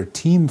towards their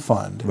team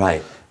fund.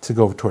 Right. To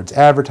go towards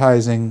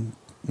advertising,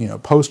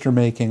 poster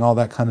making, all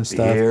that kind of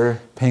stuff. Beer.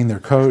 Paying their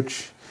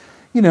coach.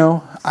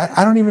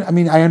 I don't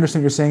even, I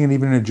understand what you're saying, and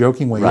even in a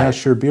joking way, right. Yeah,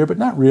 sure, beer, but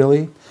not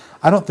really.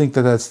 I don't think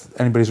that that's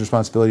anybody's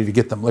responsibility to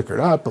get them liquored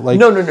up. But like,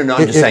 No.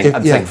 I'm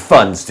saying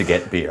funds to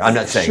get beer. I'm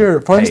not saying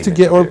sure funds to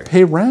get or beer.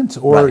 pay rent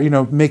or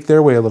Right. make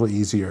their way a little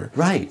easier.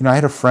 Right. I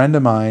had a friend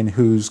of mine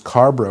whose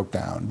car broke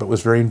down, but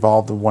was very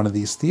involved in one of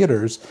these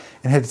theaters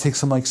and had to take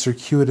some like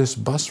circuitous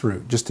bus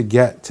route just to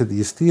get to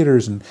these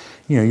theaters. And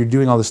you're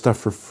doing all this stuff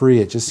for free.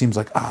 It just seems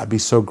like it'd be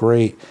so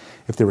great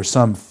if there was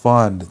some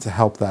fund to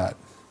help that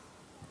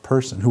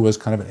person who was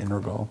kind of an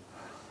integral.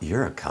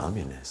 You're a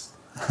communist.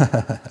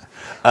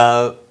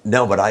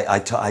 No, but I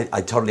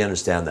totally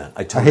understand that.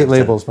 I hate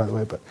labels, by the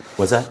way, but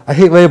what's that? I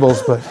hate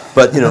labels, but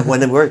But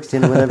when it works,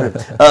 whatever.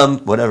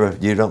 Whatever.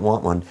 You don't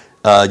want one.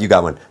 You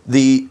got one.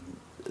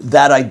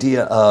 That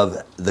idea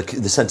of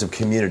the sense of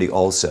community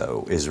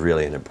also is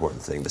really an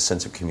important thing. The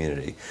sense of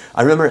community.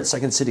 I remember at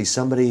Second City,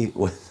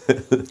 someone's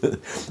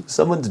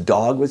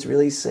dog was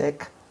really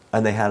sick,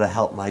 and they had to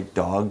help my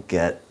dog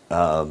get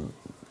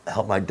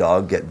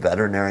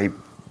veterinary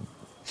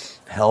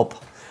help.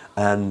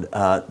 And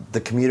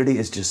the community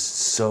is just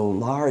so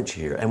large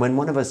here. And when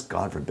one of us,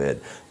 God forbid,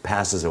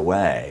 passes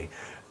away,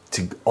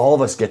 all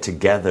of us get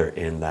together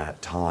in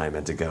that time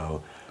and to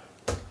go,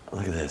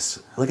 look at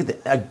this. Look at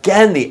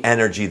the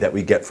energy that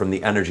we get from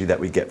the energy that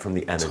we get from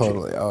the energy.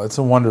 Totally. Oh, it's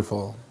a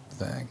wonderful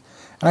thing.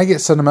 And I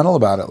get sentimental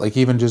about it. Like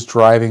even just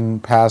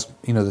driving past,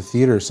 the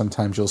theater,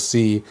 sometimes you'll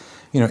see,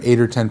 8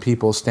 or 10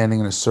 people standing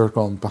in a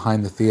circle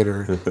behind the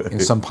theater in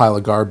some pile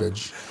of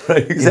garbage.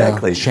 Right,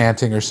 exactly.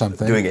 Chanting or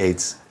something. Doing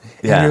eights.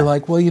 Yeah. And you're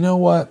like, well, you know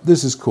what?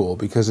 This is cool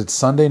because it's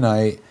Sunday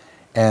night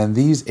and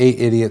these 8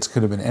 idiots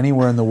could have been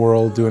anywhere in the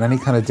world doing any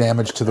kind of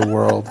damage to the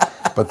world,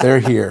 but they're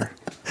here.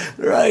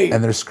 Right.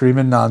 And they're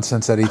screaming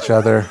nonsense at each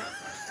other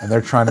and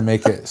they're trying to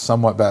make it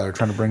somewhat better,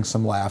 trying to bring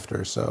some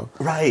laughter. So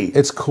right.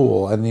 It's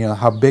cool. And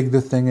how big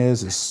the thing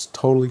is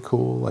totally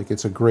cool. Like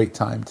it's a great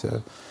time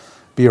to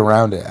be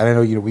around it. And I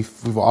know,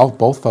 we've all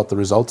both felt the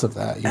results of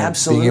that.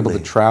 Absolutely. Being able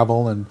to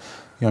travel and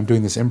I'm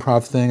doing this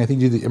improv thing. I think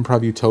you did the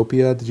Improv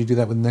Utopia. Did you do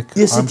that with Nick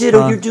Yes, Armstrong? I did.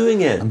 Oh, you're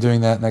doing it. I'm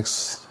doing that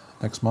next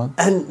month.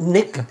 And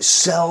Nick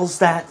sells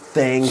that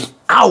thing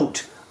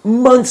out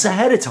months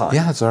ahead of time.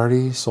 Yeah, it's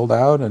already sold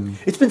out, and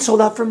it's been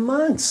sold out for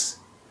months.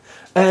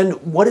 And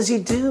what does he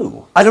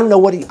do? I don't know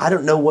what he. I did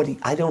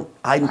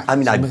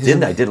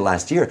it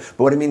last year.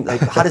 But what I mean,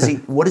 like, how does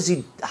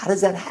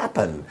that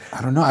happen?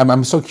 I don't know.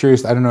 I'm so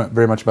curious. I don't know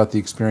very much about the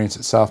experience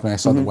itself. I mean, I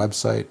saw the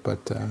website, but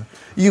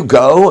you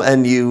go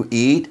and you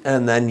eat,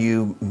 and then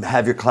you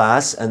have your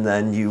class, and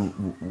then you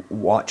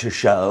watch a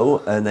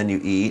show, and then you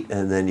eat,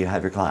 and then you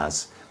have your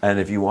class. And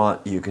if you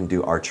want, you can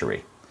do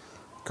archery.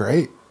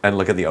 Great. And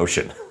look at the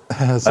ocean.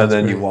 And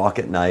then you walk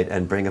at night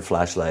and bring a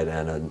flashlight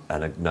and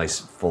a nice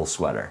full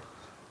sweater.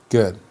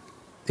 Good.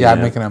 Yeah,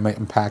 I'm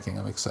packing.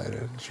 I'm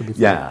excited. It should be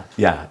fun.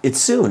 Yeah. It's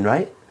soon,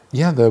 right?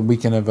 Yeah, the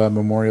weekend of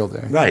Memorial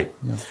Day. Right.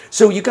 Yeah.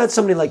 So you got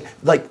somebody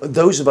like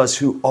those of us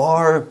who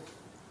are,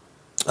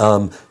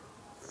 who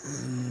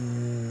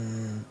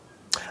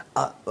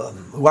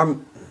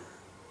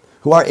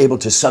are able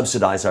to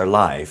subsidize our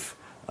life.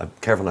 I'm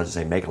careful not to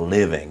say make a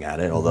living at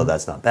it, although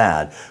that's not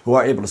bad. Who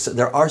are able to?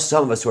 There are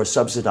some of us who are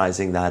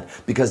subsidizing that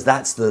because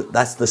that's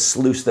the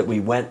sluice that we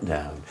went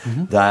down.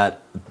 Mm-hmm.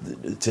 That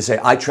to say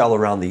I travel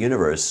around the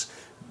universe,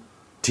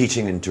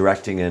 teaching and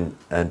directing and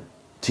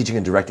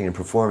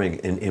performing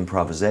in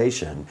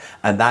improvisation,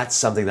 and that's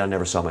something that I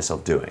never saw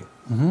myself doing.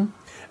 Mm-hmm.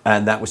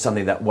 And that was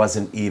something that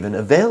wasn't even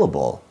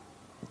available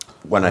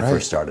when I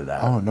first started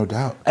out. Oh, no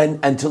doubt.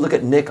 And to look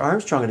at Nick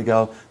Armstrong and to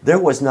go,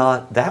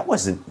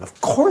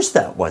 of course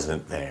that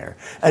wasn't there.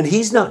 And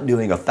he's not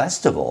doing a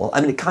festival.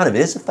 I mean, it kind of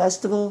is a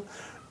festival,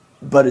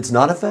 but it's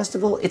not a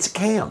festival, it's a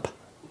camp.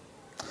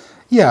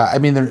 Yeah, I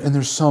mean,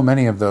 there's so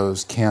many of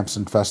those camps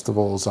and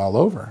festivals all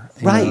over.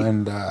 Right.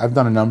 And I've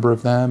done a number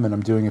of them, and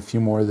I'm doing a few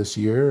more this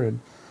year,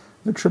 and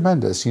they're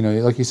tremendous.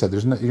 Like you said,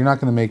 you're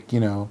not going to make,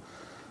 you're not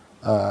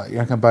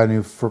going to buy a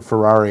new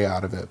Ferrari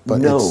out of it,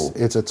 but no.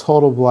 It's a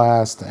total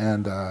blast,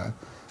 and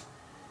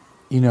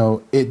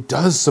it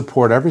does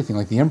support everything.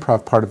 Like the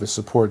improv part of it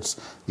supports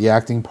the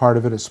acting part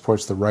of it. It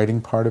supports the writing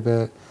part of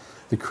it,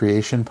 the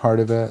creation part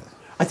of it.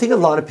 I think a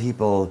lot of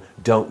people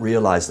don't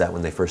realize that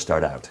when they first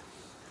start out.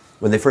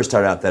 When they first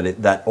start out,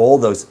 that all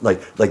those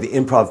like the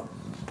improv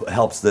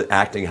helps, the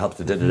acting helps,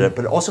 but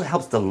it also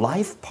helps the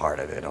life part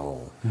of it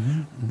all.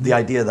 Mm-hmm. Mm-hmm. The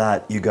idea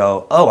that you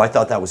go, oh, I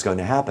thought that was going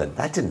to happen.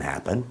 That didn't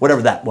happen.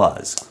 Whatever that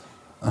was.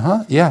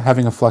 Yeah,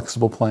 having a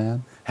flexible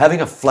plan.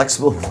 Having a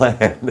flexible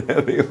plan.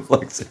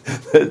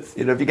 If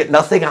you get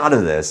nothing out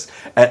of this,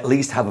 at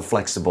least have a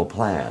flexible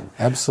plan.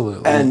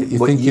 Absolutely. And you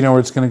think you know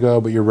where it's going to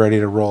go, but you're ready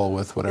to roll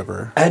with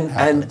whatever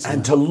happens.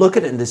 And to look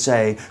at it and to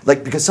say,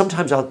 because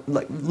sometimes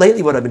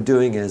lately what I've been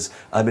doing is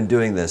I've been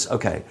doing this.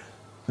 Okay,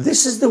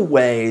 this is the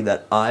way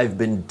that I've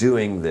been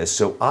doing this.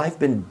 So I've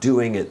been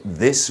doing it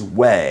this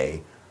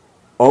way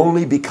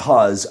only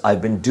because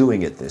I've been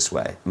doing it this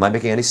way. Am I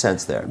making any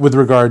sense there? With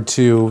regard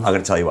to? I'm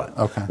going to tell you what.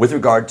 Okay. With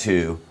regard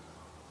to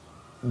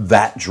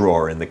that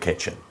drawer in the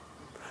kitchen.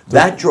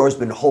 That drawer's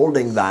been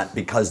holding that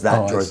because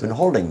that drawer's been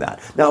holding that.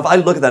 Now, if I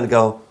look at that and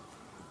go,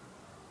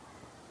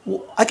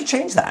 well, I could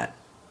change that.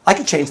 I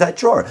could change that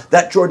drawer.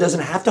 That drawer doesn't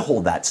have to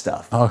hold that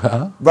stuff.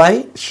 Uh-huh.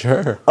 Right?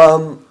 Sure.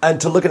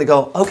 And to look at it and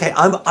go, okay,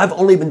 I've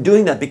only been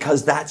doing that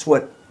because that's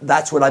what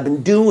I've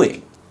been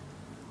doing.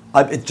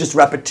 It's just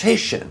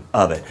repetition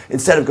of it.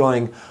 Instead of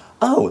going,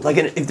 oh, like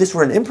if this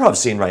were an improv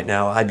scene right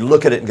now, I'd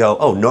look at it and go,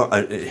 oh, no,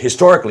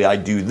 historically I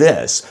do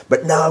this,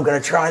 but now I'm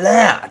going to try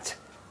that.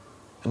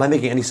 Am I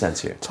making any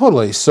sense here?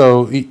 Totally.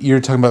 So you're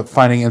talking about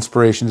finding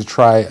inspiration to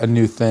try a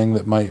new thing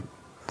that might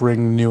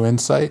bring new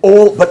insight?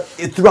 But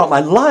throughout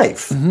my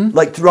life,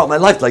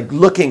 like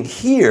looking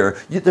here,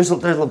 there's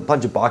a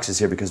bunch of boxes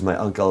here because my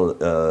uncle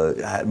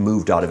had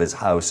moved out of his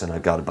house and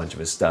I've got a bunch of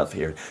his stuff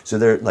here. So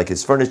they're like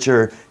his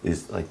furniture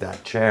is like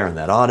that chair and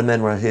that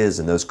ottoman were his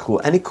and those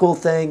any cool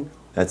thing,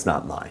 that's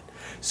not mine.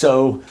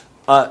 So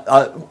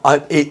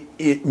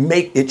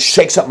it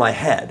shakes up my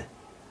head.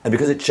 And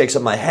because it shakes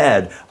up my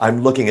head, I'm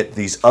looking at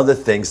these other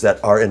things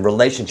that are in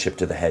relationship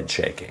to the head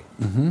shaking.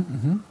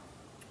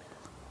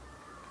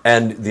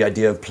 And the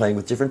idea of playing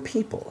with different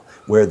people,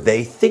 where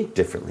they think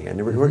differently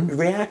and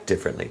react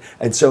differently.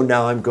 And so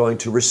now I'm going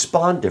to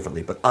respond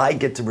differently, but I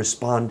get to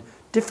respond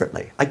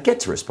differently.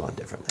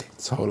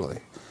 Totally.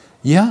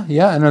 Yeah,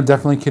 and it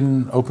definitely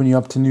can open you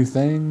up to new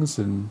things,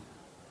 and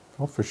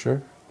for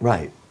sure.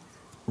 Right.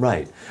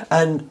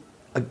 And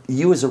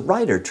you as a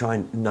writer,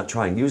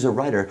 you as a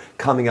writer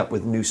coming up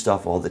with new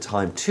stuff all the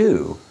time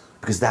too,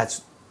 because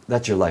that's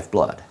your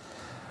lifeblood.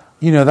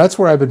 That's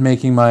where I've been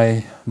making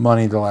my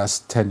money the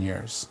last 10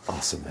 years.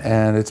 Awesome, man.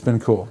 And it's been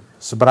cool.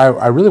 So, but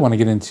I really want to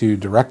get into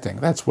directing.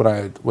 That's what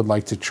I would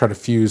like to try to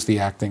fuse the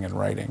acting and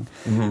writing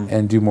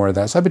and do more of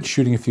that. So I've been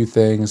shooting a few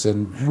things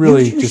and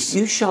really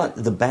You shot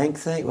The Bank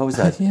thing? What was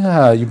that?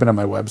 Yeah, you've been on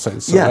my website.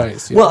 It's so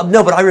nice. Yeah. Well,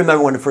 no, but I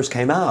remember when it first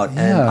came out and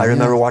I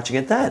remember watching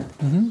it then.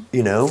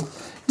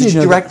 Did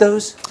you direct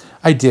those?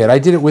 I did. I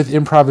did it with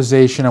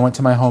improvisation. I went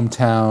to my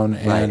hometown,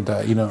 and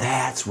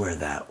that's where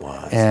that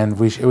was. And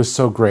it was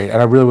so great.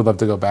 And I really would love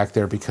to go back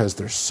there because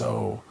they're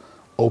so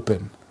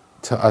open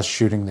to us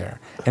shooting there.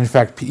 And in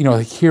fact,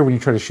 like here when you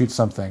try to shoot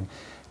something,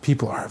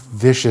 people are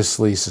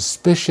viciously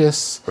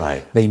suspicious.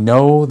 Right. They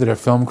know that a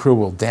film crew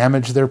will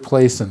damage their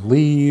place and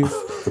leave.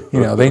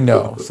 They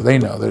know. So they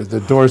know the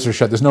doors are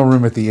shut. There's no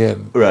room at the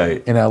inn.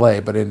 Right. In LA,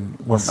 but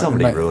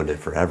somebody ruined it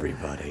for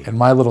everybody. In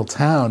my little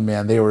town,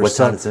 man, they were. What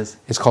town is this?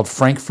 It's called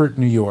Frankfort,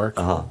 New York,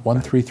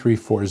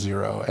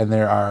 13340, and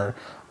there are.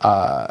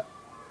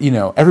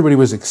 Everybody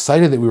was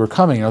excited that we were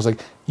coming, and I was like,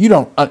 you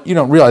don't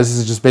realize this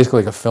is just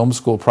basically like a film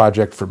school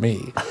project for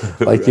me.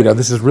 Like,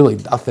 this is really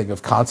nothing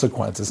of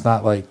consequence. It's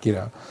not like,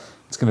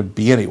 it's going to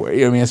be anywhere.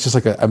 It's just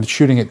like I'm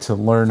shooting it to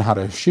learn how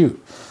to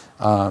shoot.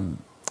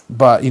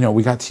 But,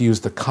 we got to use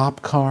the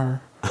cop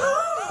car.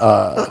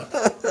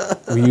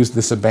 We used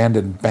this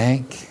abandoned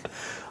bank.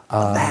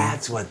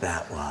 That's what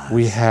that was.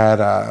 We had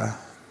a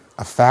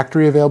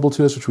factory available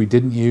to us, which we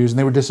didn't use, and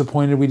they were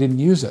disappointed we didn't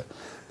use it.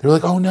 They were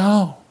like, oh,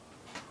 no.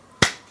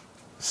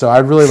 So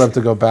I'd really love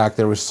to go back.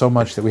 There was so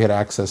much that we had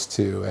access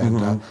to, and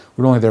we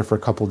were only there for a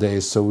couple of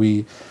days. So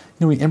we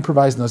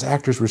improvised, and those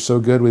actors were so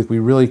good. We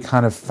really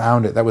kind of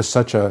found it. That was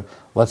such a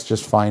let's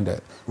just find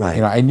it.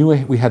 Right. I knew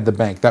we had the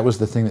bank. That was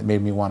the thing that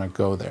made me want to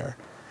go there.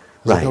 I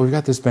was like, we've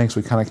got this bank, so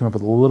we kind of came up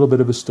with a little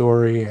bit of a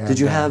story. And, did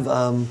you have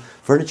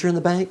furniture in the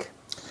bank?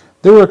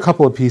 There were a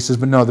couple of pieces,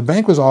 but no, the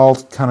bank was all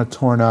kind of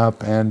torn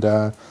up, and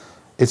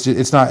it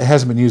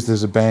hasn't been used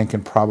as a bank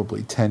in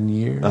probably 10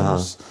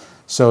 years.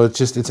 So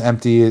it's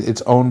empty.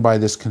 It's owned by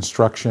this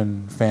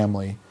construction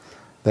family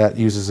that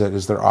uses it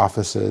as their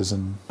offices.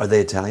 And are they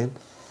Italian?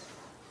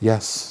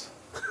 Yes.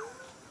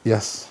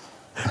 Yes,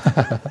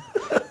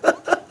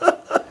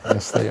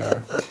 they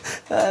are.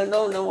 I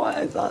don't know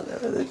why I thought they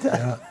were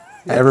Italian.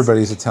 Yeah.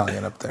 Everybody's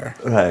Italian up there.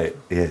 Right.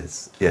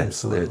 Yes.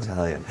 Absolutely. They're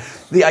Italian.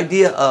 The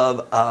idea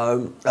of,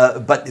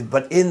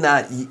 but in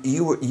that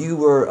you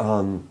were.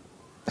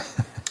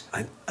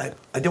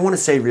 I don't want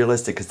to say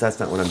realistic because that's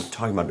not what I'm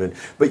talking about.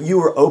 But you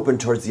were open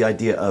towards the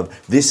idea of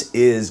this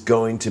is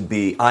going to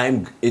be.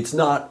 It's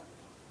not.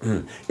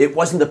 It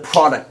wasn't the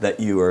product that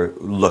you were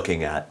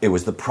looking at. It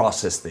was the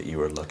process that you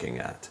were looking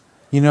at.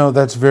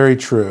 That's very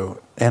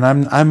true. And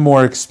I'm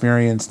more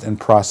experienced and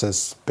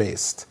process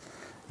based.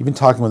 You've been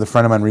talking with a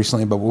friend of mine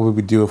recently about what we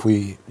would do if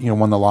we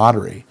won the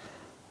lottery.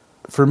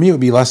 For me, it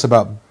would be less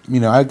about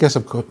I guess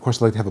of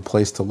course I'd like to have a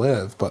place to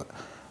live, but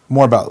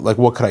more about like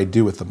what could I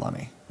do with the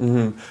money.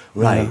 Mm-hmm.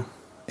 Right.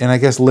 And I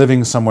guess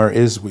living somewhere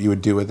is what you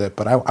would do with it.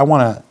 But I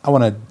want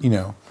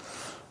to,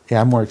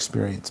 I'm more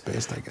experience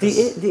based, I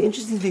guess. The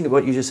interesting thing about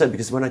what you just said,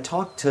 because when I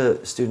talk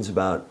to students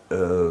about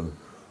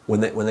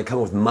when they come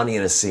up with money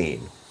in a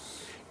scene,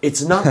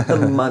 it's not the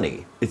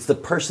money; it's the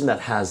person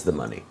that has the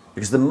money.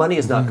 Because the money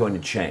is not going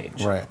to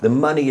change. Right. The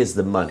money is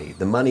the money.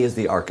 The money is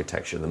the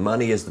architecture. The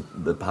money is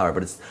the power.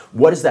 But it's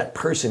what is that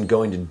person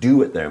going to do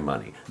with their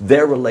money?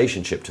 Their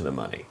relationship to the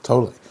money.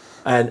 Totally.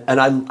 And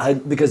I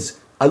because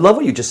I love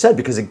what you just said,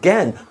 because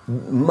again,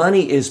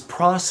 money is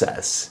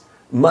process.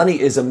 Money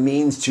is a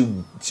means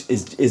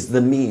is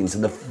the means,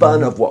 and the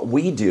fun of what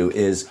we do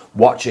is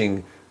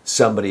watching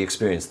somebody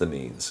experience the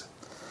means.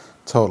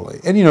 Totally.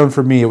 And,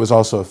 for me, it was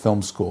also a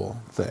film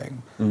school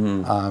thing.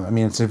 I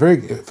mean,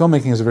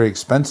 filmmaking is a very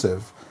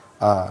expensive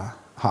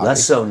hobby.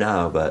 Less so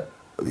now, but...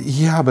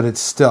 Yeah, but it's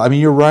still, I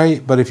mean, you're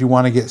right, but if you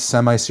want to get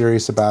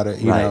semi-serious about it,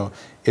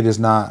 it is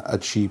not a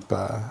cheap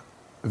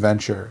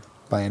venture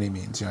by any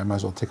means. I might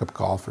as well take up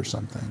golf or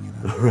something.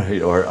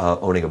 Right, or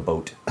owning a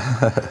boat.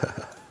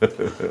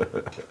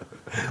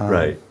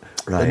 Right.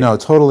 No,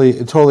 totally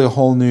a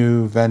whole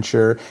new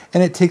venture,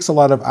 and it takes a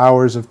lot of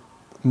hours of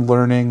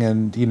learning,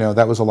 and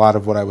that was a lot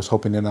of what I was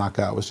hoping to knock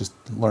out, was just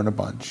learn a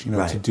bunch,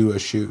 to do a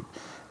shoot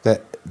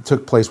that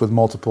took place with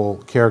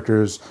multiple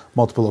characters,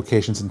 multiple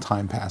locations, and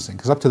time passing.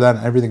 Because up to that,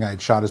 everything I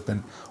had shot has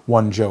been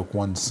one joke,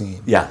 one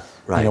scene. Yeah,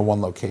 right. One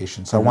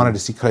location. So I wanted to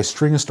see, could I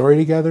string a story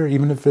together,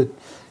 even if it,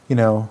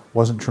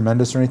 wasn't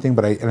tremendous or anything.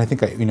 But I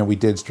think we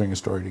did string a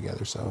story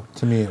together. So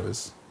to me, it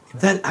was.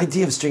 That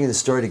idea of stringing the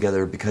story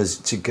together, because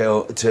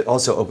to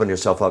also open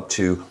yourself up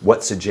to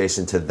what's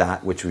adjacent to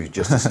that which we've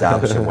just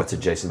established, and what's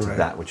adjacent to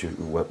that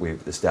what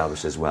we've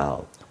established as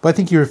well. But I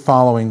think you were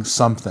following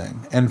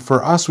something, and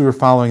for us, we were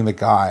following the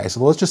guy. I said,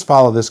 well, let's just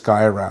follow this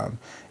guy around,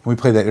 and we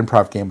played that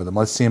improv game with him.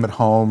 Let's see him at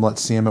home,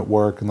 let's see him at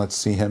work, and let's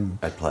see him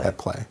at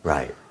play.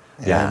 Right.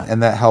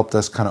 And that helped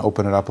us kind of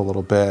open it up a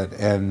little bit,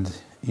 and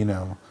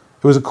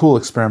it was a cool,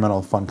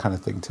 experimental, fun kind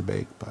of thing to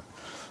make, but.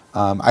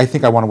 I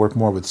think I want to work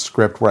more with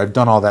script, where I've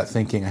done all that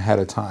thinking ahead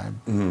of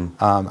time.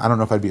 I don't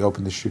know if I'd be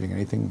open to shooting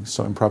anything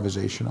so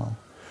improvisational.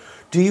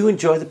 Do you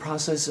enjoy the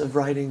process of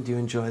writing? Do you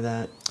enjoy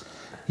that?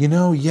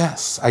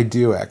 Yes, I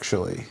do,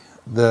 actually.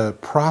 The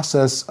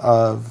process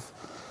of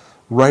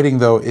writing,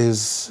 though,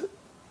 has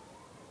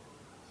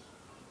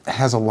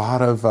a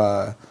lot of,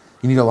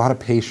 you need a lot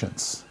of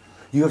patience.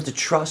 You have to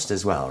trust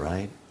as well,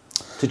 right?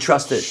 To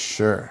trust it.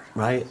 Sure.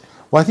 Right?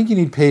 Well, I think you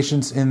need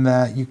patience in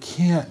that you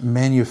can't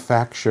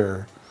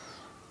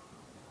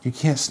you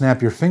can't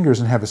snap your fingers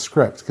and have a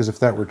script, because if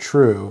that were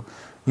true,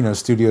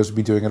 studios would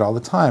be doing it all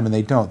the time, and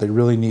they don't. They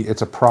really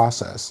it's a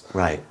process.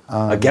 Right.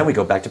 Again, we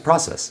go back to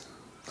process.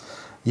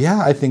 Yeah,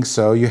 I think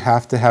so. You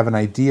have to have an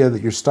idea that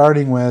you're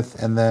starting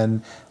with, and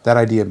then that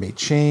idea may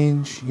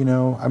change.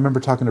 I remember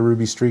talking to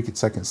Ruby Streak at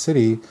Second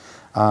City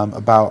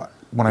about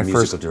when I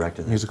first...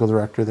 Musical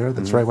director there.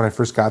 That's right. When I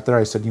first got there,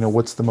 I said,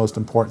 what's the most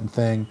important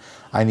thing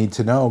I need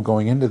to know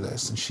going into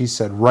this? And she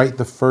said, write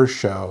the first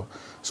show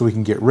so we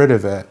can get rid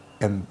of it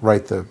and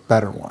write the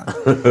better one.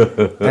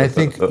 And I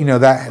think,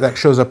 that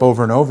shows up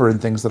over and over in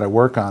things that I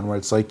work on, where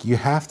it's like you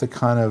have to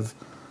kind of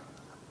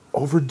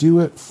overdo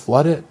it,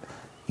 flood it,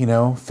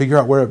 figure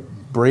out where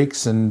it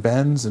breaks and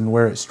bends and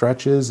where it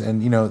stretches.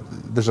 And,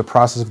 there's a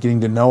process of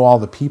getting to know all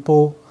the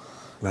people,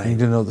 getting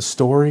to know the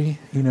story,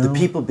 The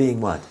people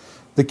being what?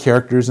 The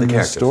characters in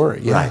the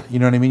story. Yeah. Right. You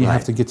know what I mean? You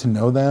have to get to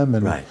know them.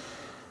 And,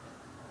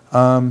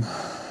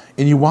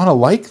 and you want to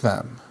like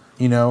them.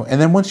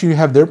 And then once you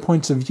have their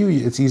points of view,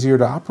 it's easier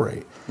to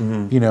operate.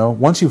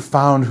 Once you've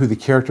found who the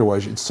character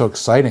was, it's so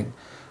exciting,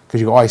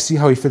 because you go, I see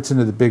how he fits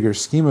into the bigger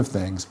scheme of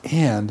things,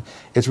 and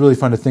it's really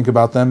fun to think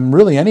about them.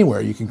 Really,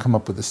 anywhere you can come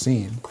up with a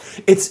scene.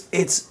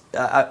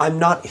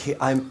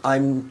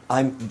 I'm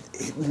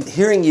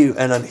hearing you,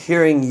 and I'm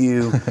hearing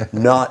you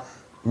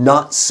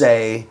not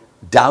say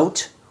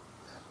doubt.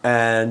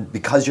 And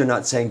because you're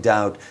not saying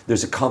doubt,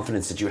 there's a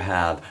confidence that you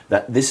have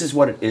that this is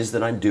what it is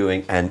that I'm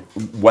doing, and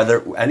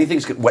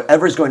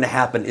whatever is going to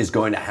happen is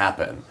going to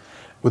happen.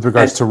 With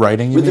regards to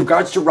writing?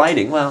 Regards to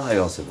writing, well, I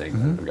also think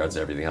with regards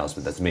to everything else,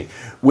 but that's me.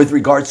 With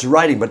regards to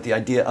writing, but the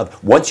idea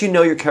of once you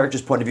know your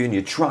character's point of view and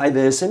you try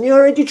this, and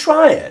you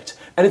try it,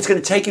 and it's going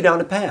to take you down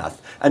a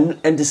path.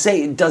 And to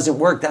say it doesn't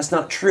work, that's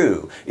not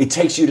true. It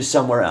takes you to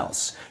somewhere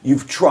else.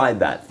 You've tried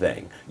that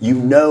thing.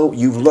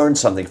 You've learned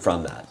something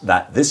from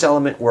that this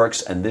element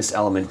works and this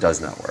element does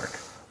not work.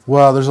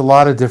 Well, there's a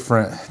lot of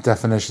different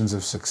definitions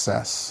of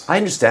success. I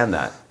understand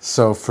that.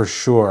 So for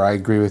sure, I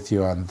agree with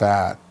you on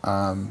that.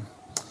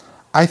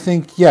 I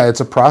think, it's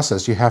a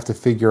process. You have to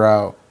figure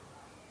out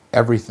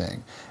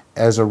everything.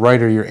 As a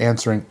writer, you're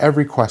answering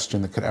every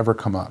question that could ever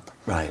come up.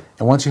 Right.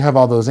 And once you have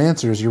all those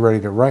answers, you're ready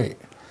to write.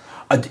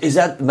 Is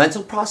that the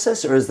mental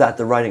process, or is that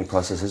the writing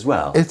process as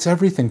well? It's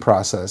everything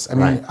process. I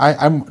mean,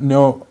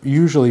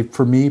 usually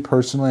for me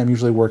personally, I'm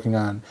usually working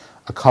on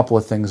a couple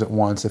of things at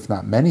once, if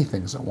not many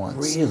things at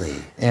once. Really?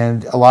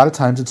 And a lot of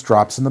times it's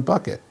drops in the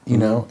bucket,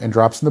 and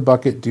drops in the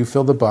bucket do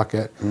fill the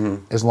bucket,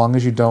 as long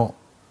as you don't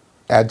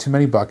add too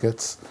many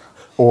buckets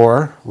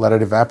or let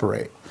it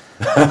evaporate.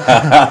 So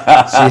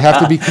you have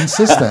to be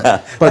consistent.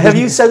 But have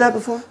you said that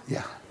before?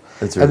 Yeah.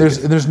 That's really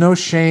and there's no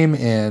shame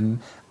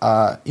in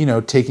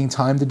taking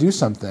time to do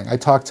something. I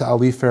talked to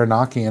Ali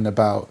Faranakian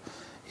about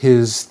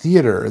his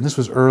theater, and this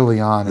was early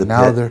on, and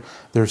now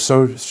they're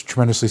so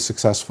tremendously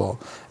successsul.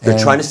 They're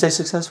trying to stay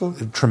successful?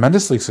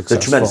 Tremendously successful.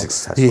 They're tremendously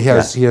successful.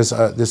 He has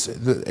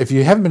if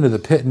you haven't been to the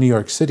Pit in New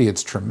York City,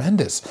 it's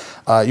tremendous.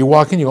 You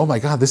walk in, you go, oh my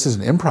God, this is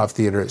an improv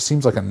theater. It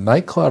seems like a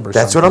nightclub or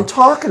something. That's what I'm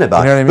talking about.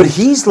 You know what I mean? But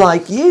he's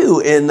like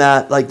you in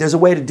that, there's a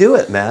way to do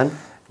it, man.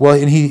 Well,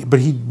 he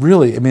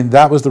really,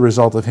 that was the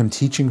result of him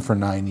teaching for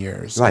 9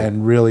 years, right.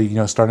 And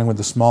really, starting with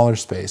the smaller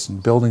space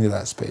and building to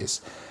that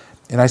space.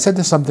 I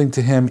said something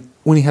to him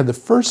when he had the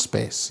first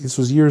space. This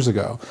was years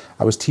ago.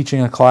 I was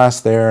teaching a class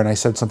there, and I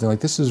said something like,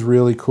 "This is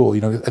really cool." I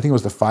think it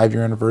was the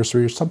 5-year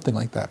anniversary or something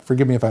like that.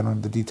 Forgive me if I don't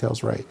have the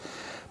details right.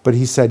 But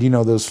he said,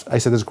 I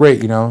said, "That's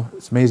great.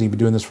 It's amazing. You've been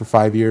doing this for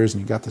 5 years,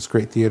 and you got this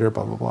great theater,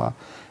 blah, blah, blah."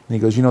 And he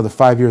goes, "The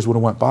 5 years would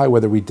have went by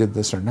whether we did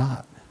this or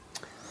not."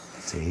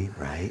 See,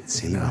 right.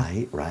 See,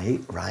 right.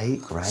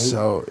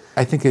 So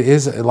I think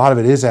a lot of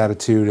it is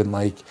attitude, and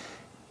like,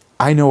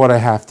 I know what I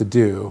have to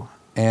do,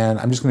 and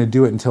I'm just going to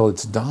do it until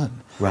it's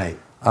done. Right.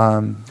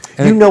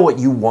 You know what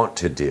you want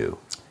to do.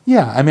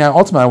 Yeah, I mean,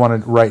 ultimately, I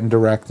want to write and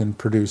direct and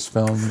produce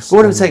films. But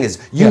what I'm saying is,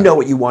 you know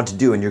what you want to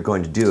do, and you're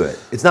going to do it.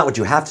 It's not what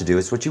you have to do;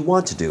 it's what you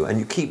want to do, and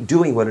you keep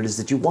doing what it is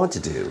that you want to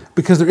do.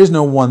 Because there is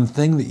no one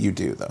thing that you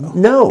do, though.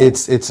 No,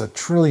 it's a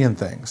trillion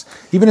things.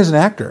 Even as an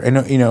actor, and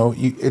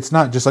it's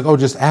not just like, oh,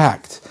 just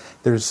act.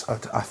 There's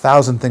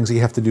 1,000 things that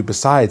you have to do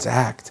besides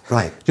act.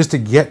 Right. Just to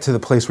get to the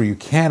place where you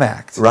can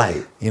act.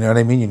 Right. You know what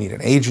I mean? You need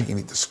an agent. You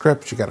need the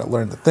script. You got to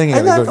learn the thing.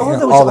 And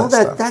all that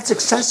stuff. That's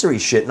accessory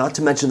shit. Not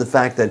to mention the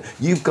fact that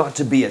you've got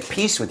to be at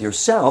peace with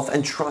yourself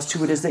and trust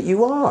who it is that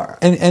you are.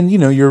 And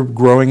you're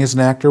growing as an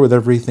actor with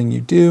everything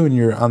you do, and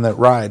you're on that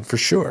ride for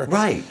sure.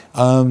 Right.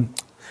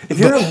 If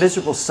you're a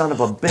miserable son of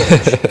a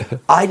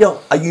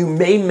bitch, you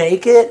may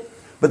make it,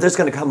 but there's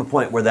going to come a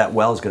point where that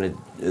well's going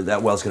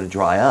to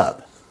dry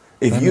up.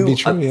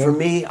 For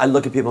me, I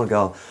look at people and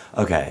go,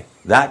 okay,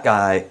 that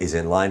guy is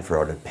in line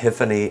for an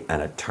epiphany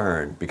and a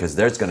turn, because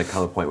there's going to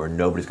come a point where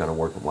nobody's going to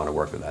want to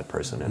work with that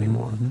person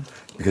anymore,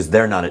 because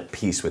they're not at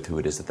peace with who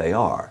it is that they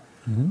are,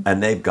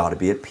 and they've got to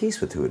be at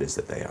peace with who it is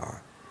that they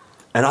are.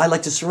 And I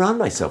like to surround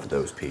myself with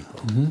those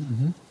people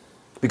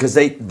because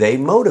they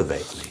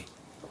motivate me,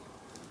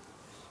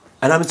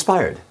 and I'm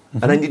inspired,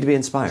 and I need to be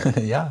inspired.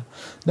 Yeah,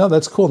 no,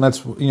 that's cool,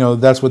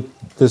 and that's what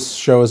this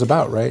show is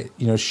about, right?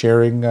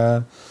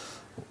 Sharing.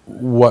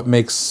 What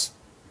makes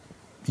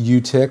you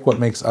tick, what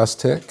makes us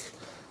tick,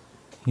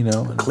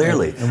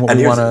 clearly, and what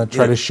we want to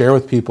try to share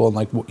with people, and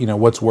like,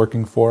 what's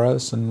working for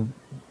us and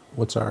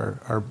what's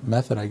our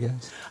method, I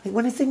guess.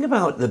 When I think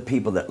about the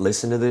people that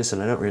listen to this,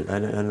 and I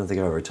don't think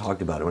I've ever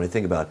talked about it. When I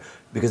think about,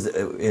 because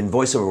in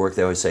voiceover work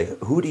they always say,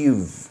 who do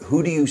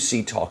you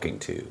see talking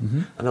to?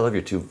 And I love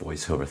your two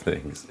voiceover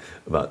things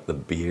about the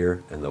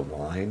beer and the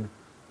wine.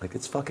 Like,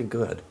 it's fucking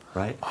good,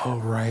 right? Oh,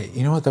 right.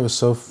 You know what? That was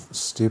so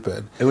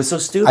stupid. It was so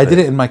stupid. I did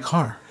it in my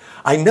car.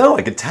 I know.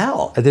 I could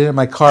tell. I did it in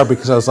my car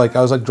because I was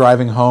like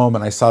driving home,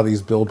 and I saw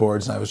these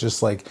billboards, and I was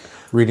just like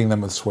reading them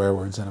with swear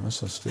words, and it was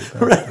so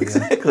stupid. Right.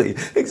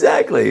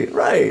 Exactly.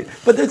 Right.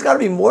 But there's got to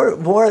be more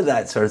of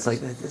that sort. It's like,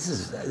 this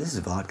is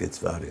vodka. It's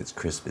vodka. It's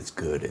crisp. It's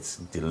good. It's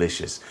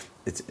delicious.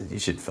 You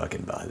should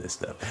fucking buy this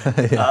stuff.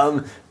 Yeah.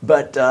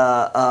 But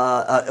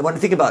when I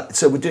think about,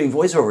 so we're doing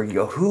voiceover, you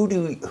go,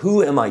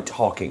 who am I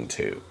talking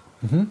to?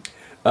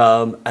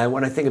 And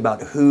when I think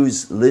about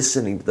who's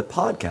listening to the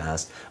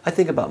podcast, I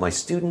think about my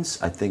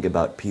students. I think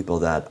about people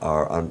that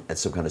are on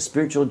some kind of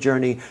spiritual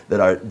journey,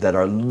 that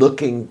are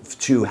looking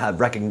to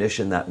have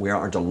recognition that we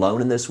aren't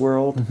alone in this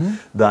world.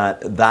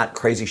 That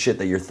crazy shit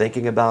that you're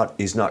thinking about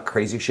is not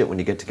crazy shit when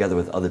you get together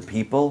with other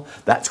people.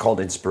 That's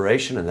called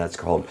inspiration, and that's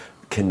called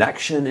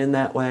connection in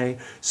that way.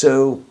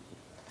 So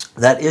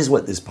that is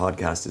what this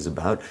podcast is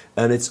about.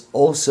 And it's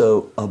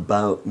also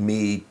about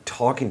me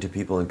talking to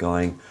people and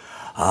going,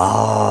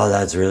 oh,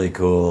 that's really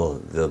cool.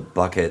 The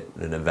bucket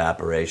and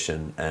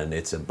evaporation, and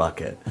it's a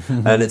bucket.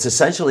 And it's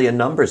essentially a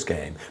numbers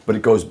game. But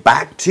it goes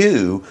back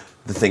to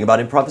the thing about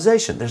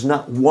improvisation. There's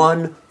not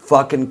one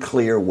fucking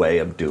clear way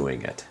of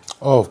doing it.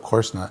 Oh, of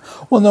course not.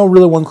 Well, no,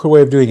 really one clear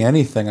way of doing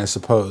anything, I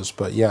suppose.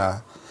 But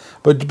yeah.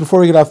 But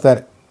before we get off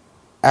that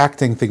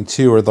acting thing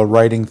too, or the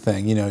writing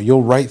thing,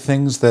 you'll write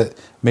things that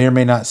may or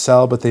may not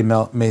sell, but they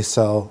may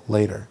sell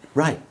later.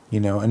 Right.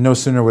 And no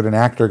sooner would an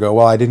actor go,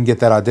 well, I didn't get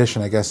that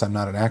audition, I guess I'm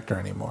not an actor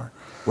anymore.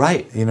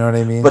 Right. You know what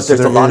I mean? But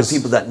there's a lot of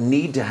people that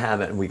need to have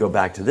it, and we go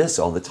back to this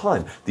all the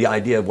time. The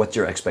idea of what's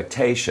your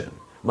expectation.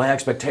 My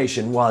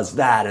expectation was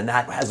that, and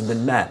that hasn't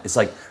been met. It's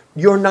like,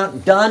 you're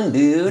not done,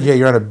 dude. Yeah,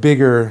 you're on a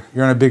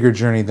bigger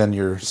journey than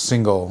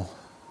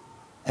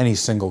any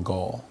single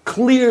goal.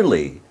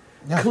 Clearly.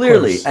 Yeah,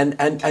 clearly,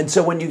 and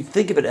so when you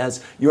think of it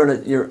as you're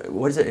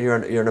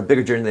on a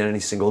bigger journey than any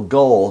single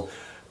goal,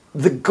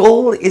 the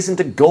goal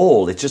isn't a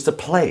goal; it's just a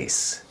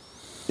place.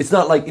 It's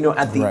not like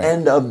at the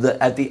end of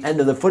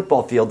the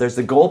football field, there's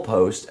the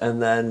goalpost,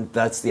 and then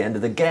that's the end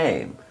of the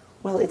game.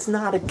 Well, it's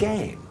not a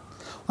game.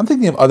 I'm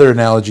thinking of other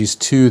analogies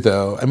too,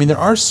 though. I mean, there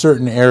are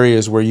certain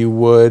areas where you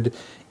would,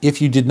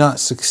 if you did not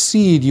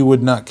succeed, you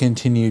would not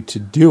continue to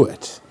do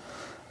it.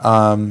 If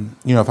I'm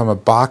a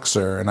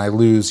boxer and I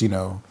lose,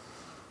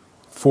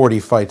 40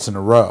 fights in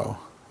a row,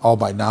 all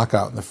by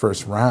knockout in the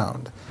first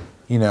round,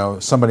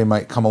 somebody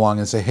might come along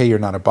and say, hey, you're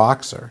not a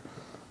boxer.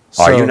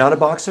 Are you not a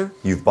boxer?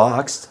 You've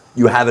boxed.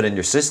 You have it in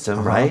your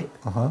system, right?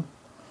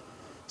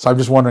 So I'm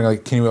just wondering,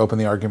 like, can you open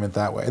the argument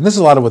that way? And this is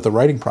a lot of what the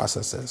writing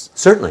process is.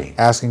 Certainly.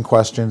 Asking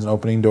questions and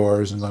opening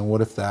doors and going,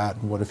 what if that?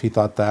 And what if he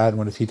thought that? And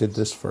what if he did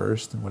this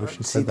first? And what if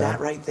she said that? See that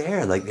right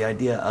there? Like the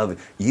idea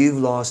of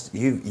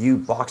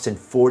you boxed in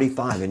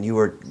 45 and you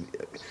were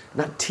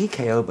not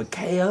TKO'd, but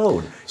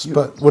KO'd.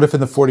 But what if in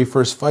the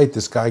 41st fight,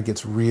 this guy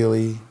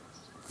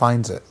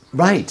finds it?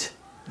 Right.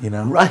 You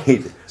know?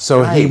 Right.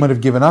 So right. he would have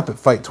given up at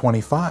fight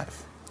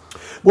 25.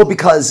 Well,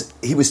 because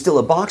he was still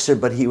a boxer,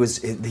 but he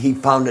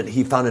found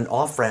an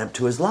off-ramp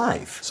to his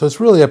life. So it's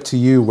really up to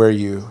you where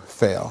you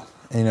fail.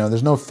 You know,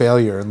 there's no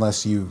failure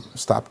unless you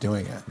stop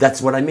doing it.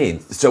 That's what I mean.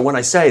 So when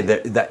I say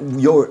that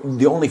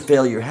the only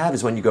failure you have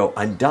is when you go,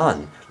 I'm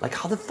done. Like,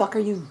 how the fuck are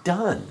you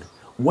done?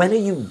 When are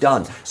you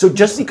done? So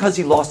just because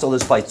he lost all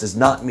his fights does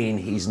not mean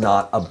he's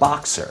not a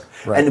boxer.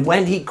 Right. And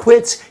when he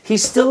quits,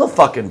 he's still a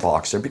fucking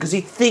boxer because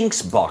he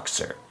thinks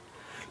boxer.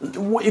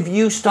 If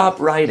you stop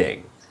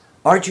writing,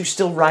 aren't you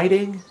still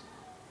writing?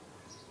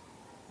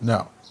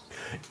 No.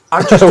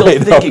 Aren't you still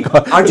thinking?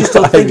 Aren't you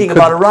still thinking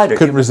about a writer?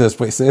 Couldn't resist.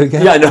 Wait, say it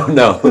again. Yeah,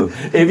 no.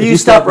 If you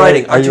stop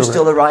writing, aren't you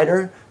still a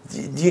writer?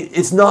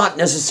 It's not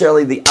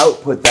necessarily the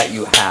output that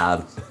you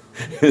have.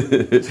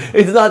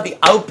 It's not the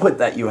output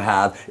that you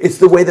have. It's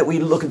the way that we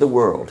look at the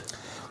world.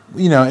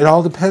 You know, it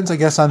all depends, I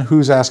guess, on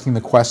who's asking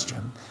the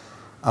question.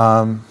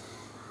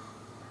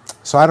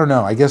 So I don't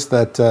know. I guess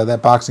that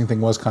boxing thing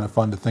was kind of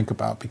fun to think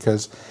about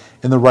because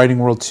in the writing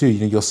world too,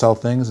 you know, you'll sell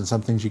things and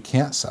some things you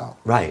can't sell.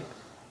 Right.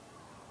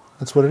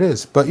 That's what it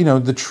is. But, you know,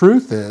 the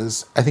truth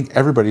is, I think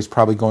everybody's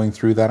probably going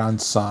through that on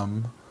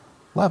some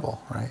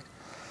level, right?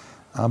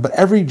 But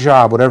every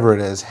job, whatever it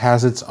is,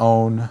 has its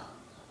own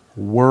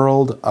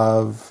world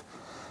of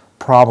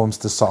problems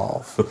to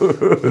solve.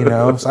 You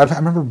know, so I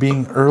remember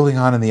being early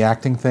on in the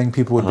acting thing,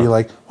 people would be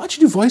like, why don't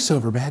you do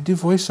voiceover, man? Do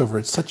voiceover.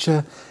 It's such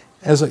a...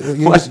 Why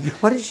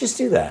did you just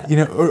do that? You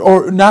know,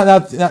 or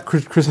not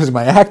criticizing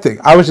my acting.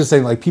 I was just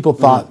saying, like, people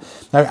thought.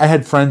 I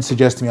had friends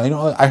suggest to me, you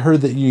know, I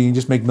heard that you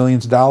just make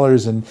millions of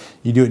dollars and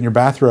you do it in your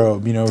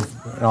bathrobe, you know,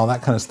 and all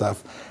that kind of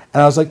stuff.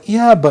 And I was like,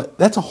 yeah, but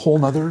that's a whole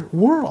nother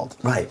world.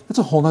 Right. That's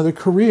a whole nother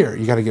career.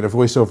 You got to get a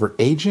voiceover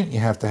agent. You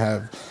have to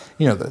have,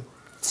 you know, the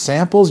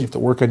samples. You have to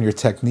work on your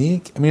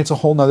technique. I mean, it's a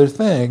whole nother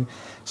thing.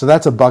 So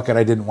that's a bucket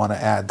I didn't want to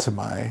add to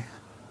my.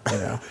 You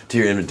know, to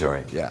your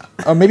inventory. Yeah.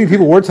 Maybe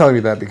people were telling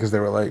me that because they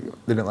were like,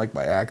 they didn't like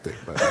my acting.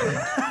 But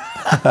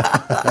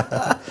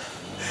I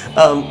don't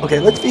know. Okay,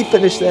 let's be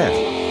finished there.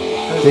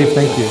 Dave,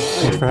 thank you.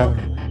 Thanks for having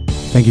me.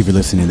 Thank you for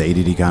listening to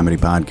the ADD Comedy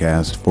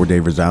Podcast. For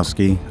Dave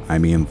Rosowski,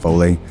 I'm Ian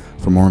Foley.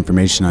 For more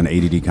information on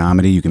ADD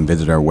Comedy, you can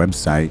visit our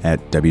website at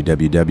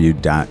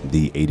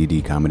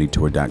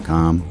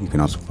www.theaddcomedytour.com. You can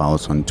also follow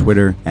us on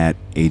Twitter at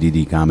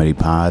ADD Comedy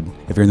Pod.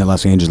 If you're in the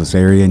Los Angeles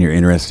area and you're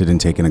interested in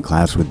taking a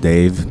class with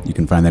Dave, you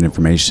can find that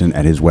information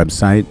at his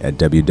website at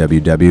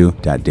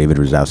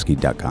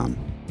www.davidrozowski.com.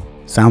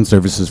 Sound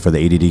services for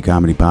the ADD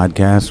Comedy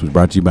Podcast was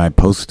brought to you by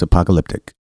Post Apocalyptic.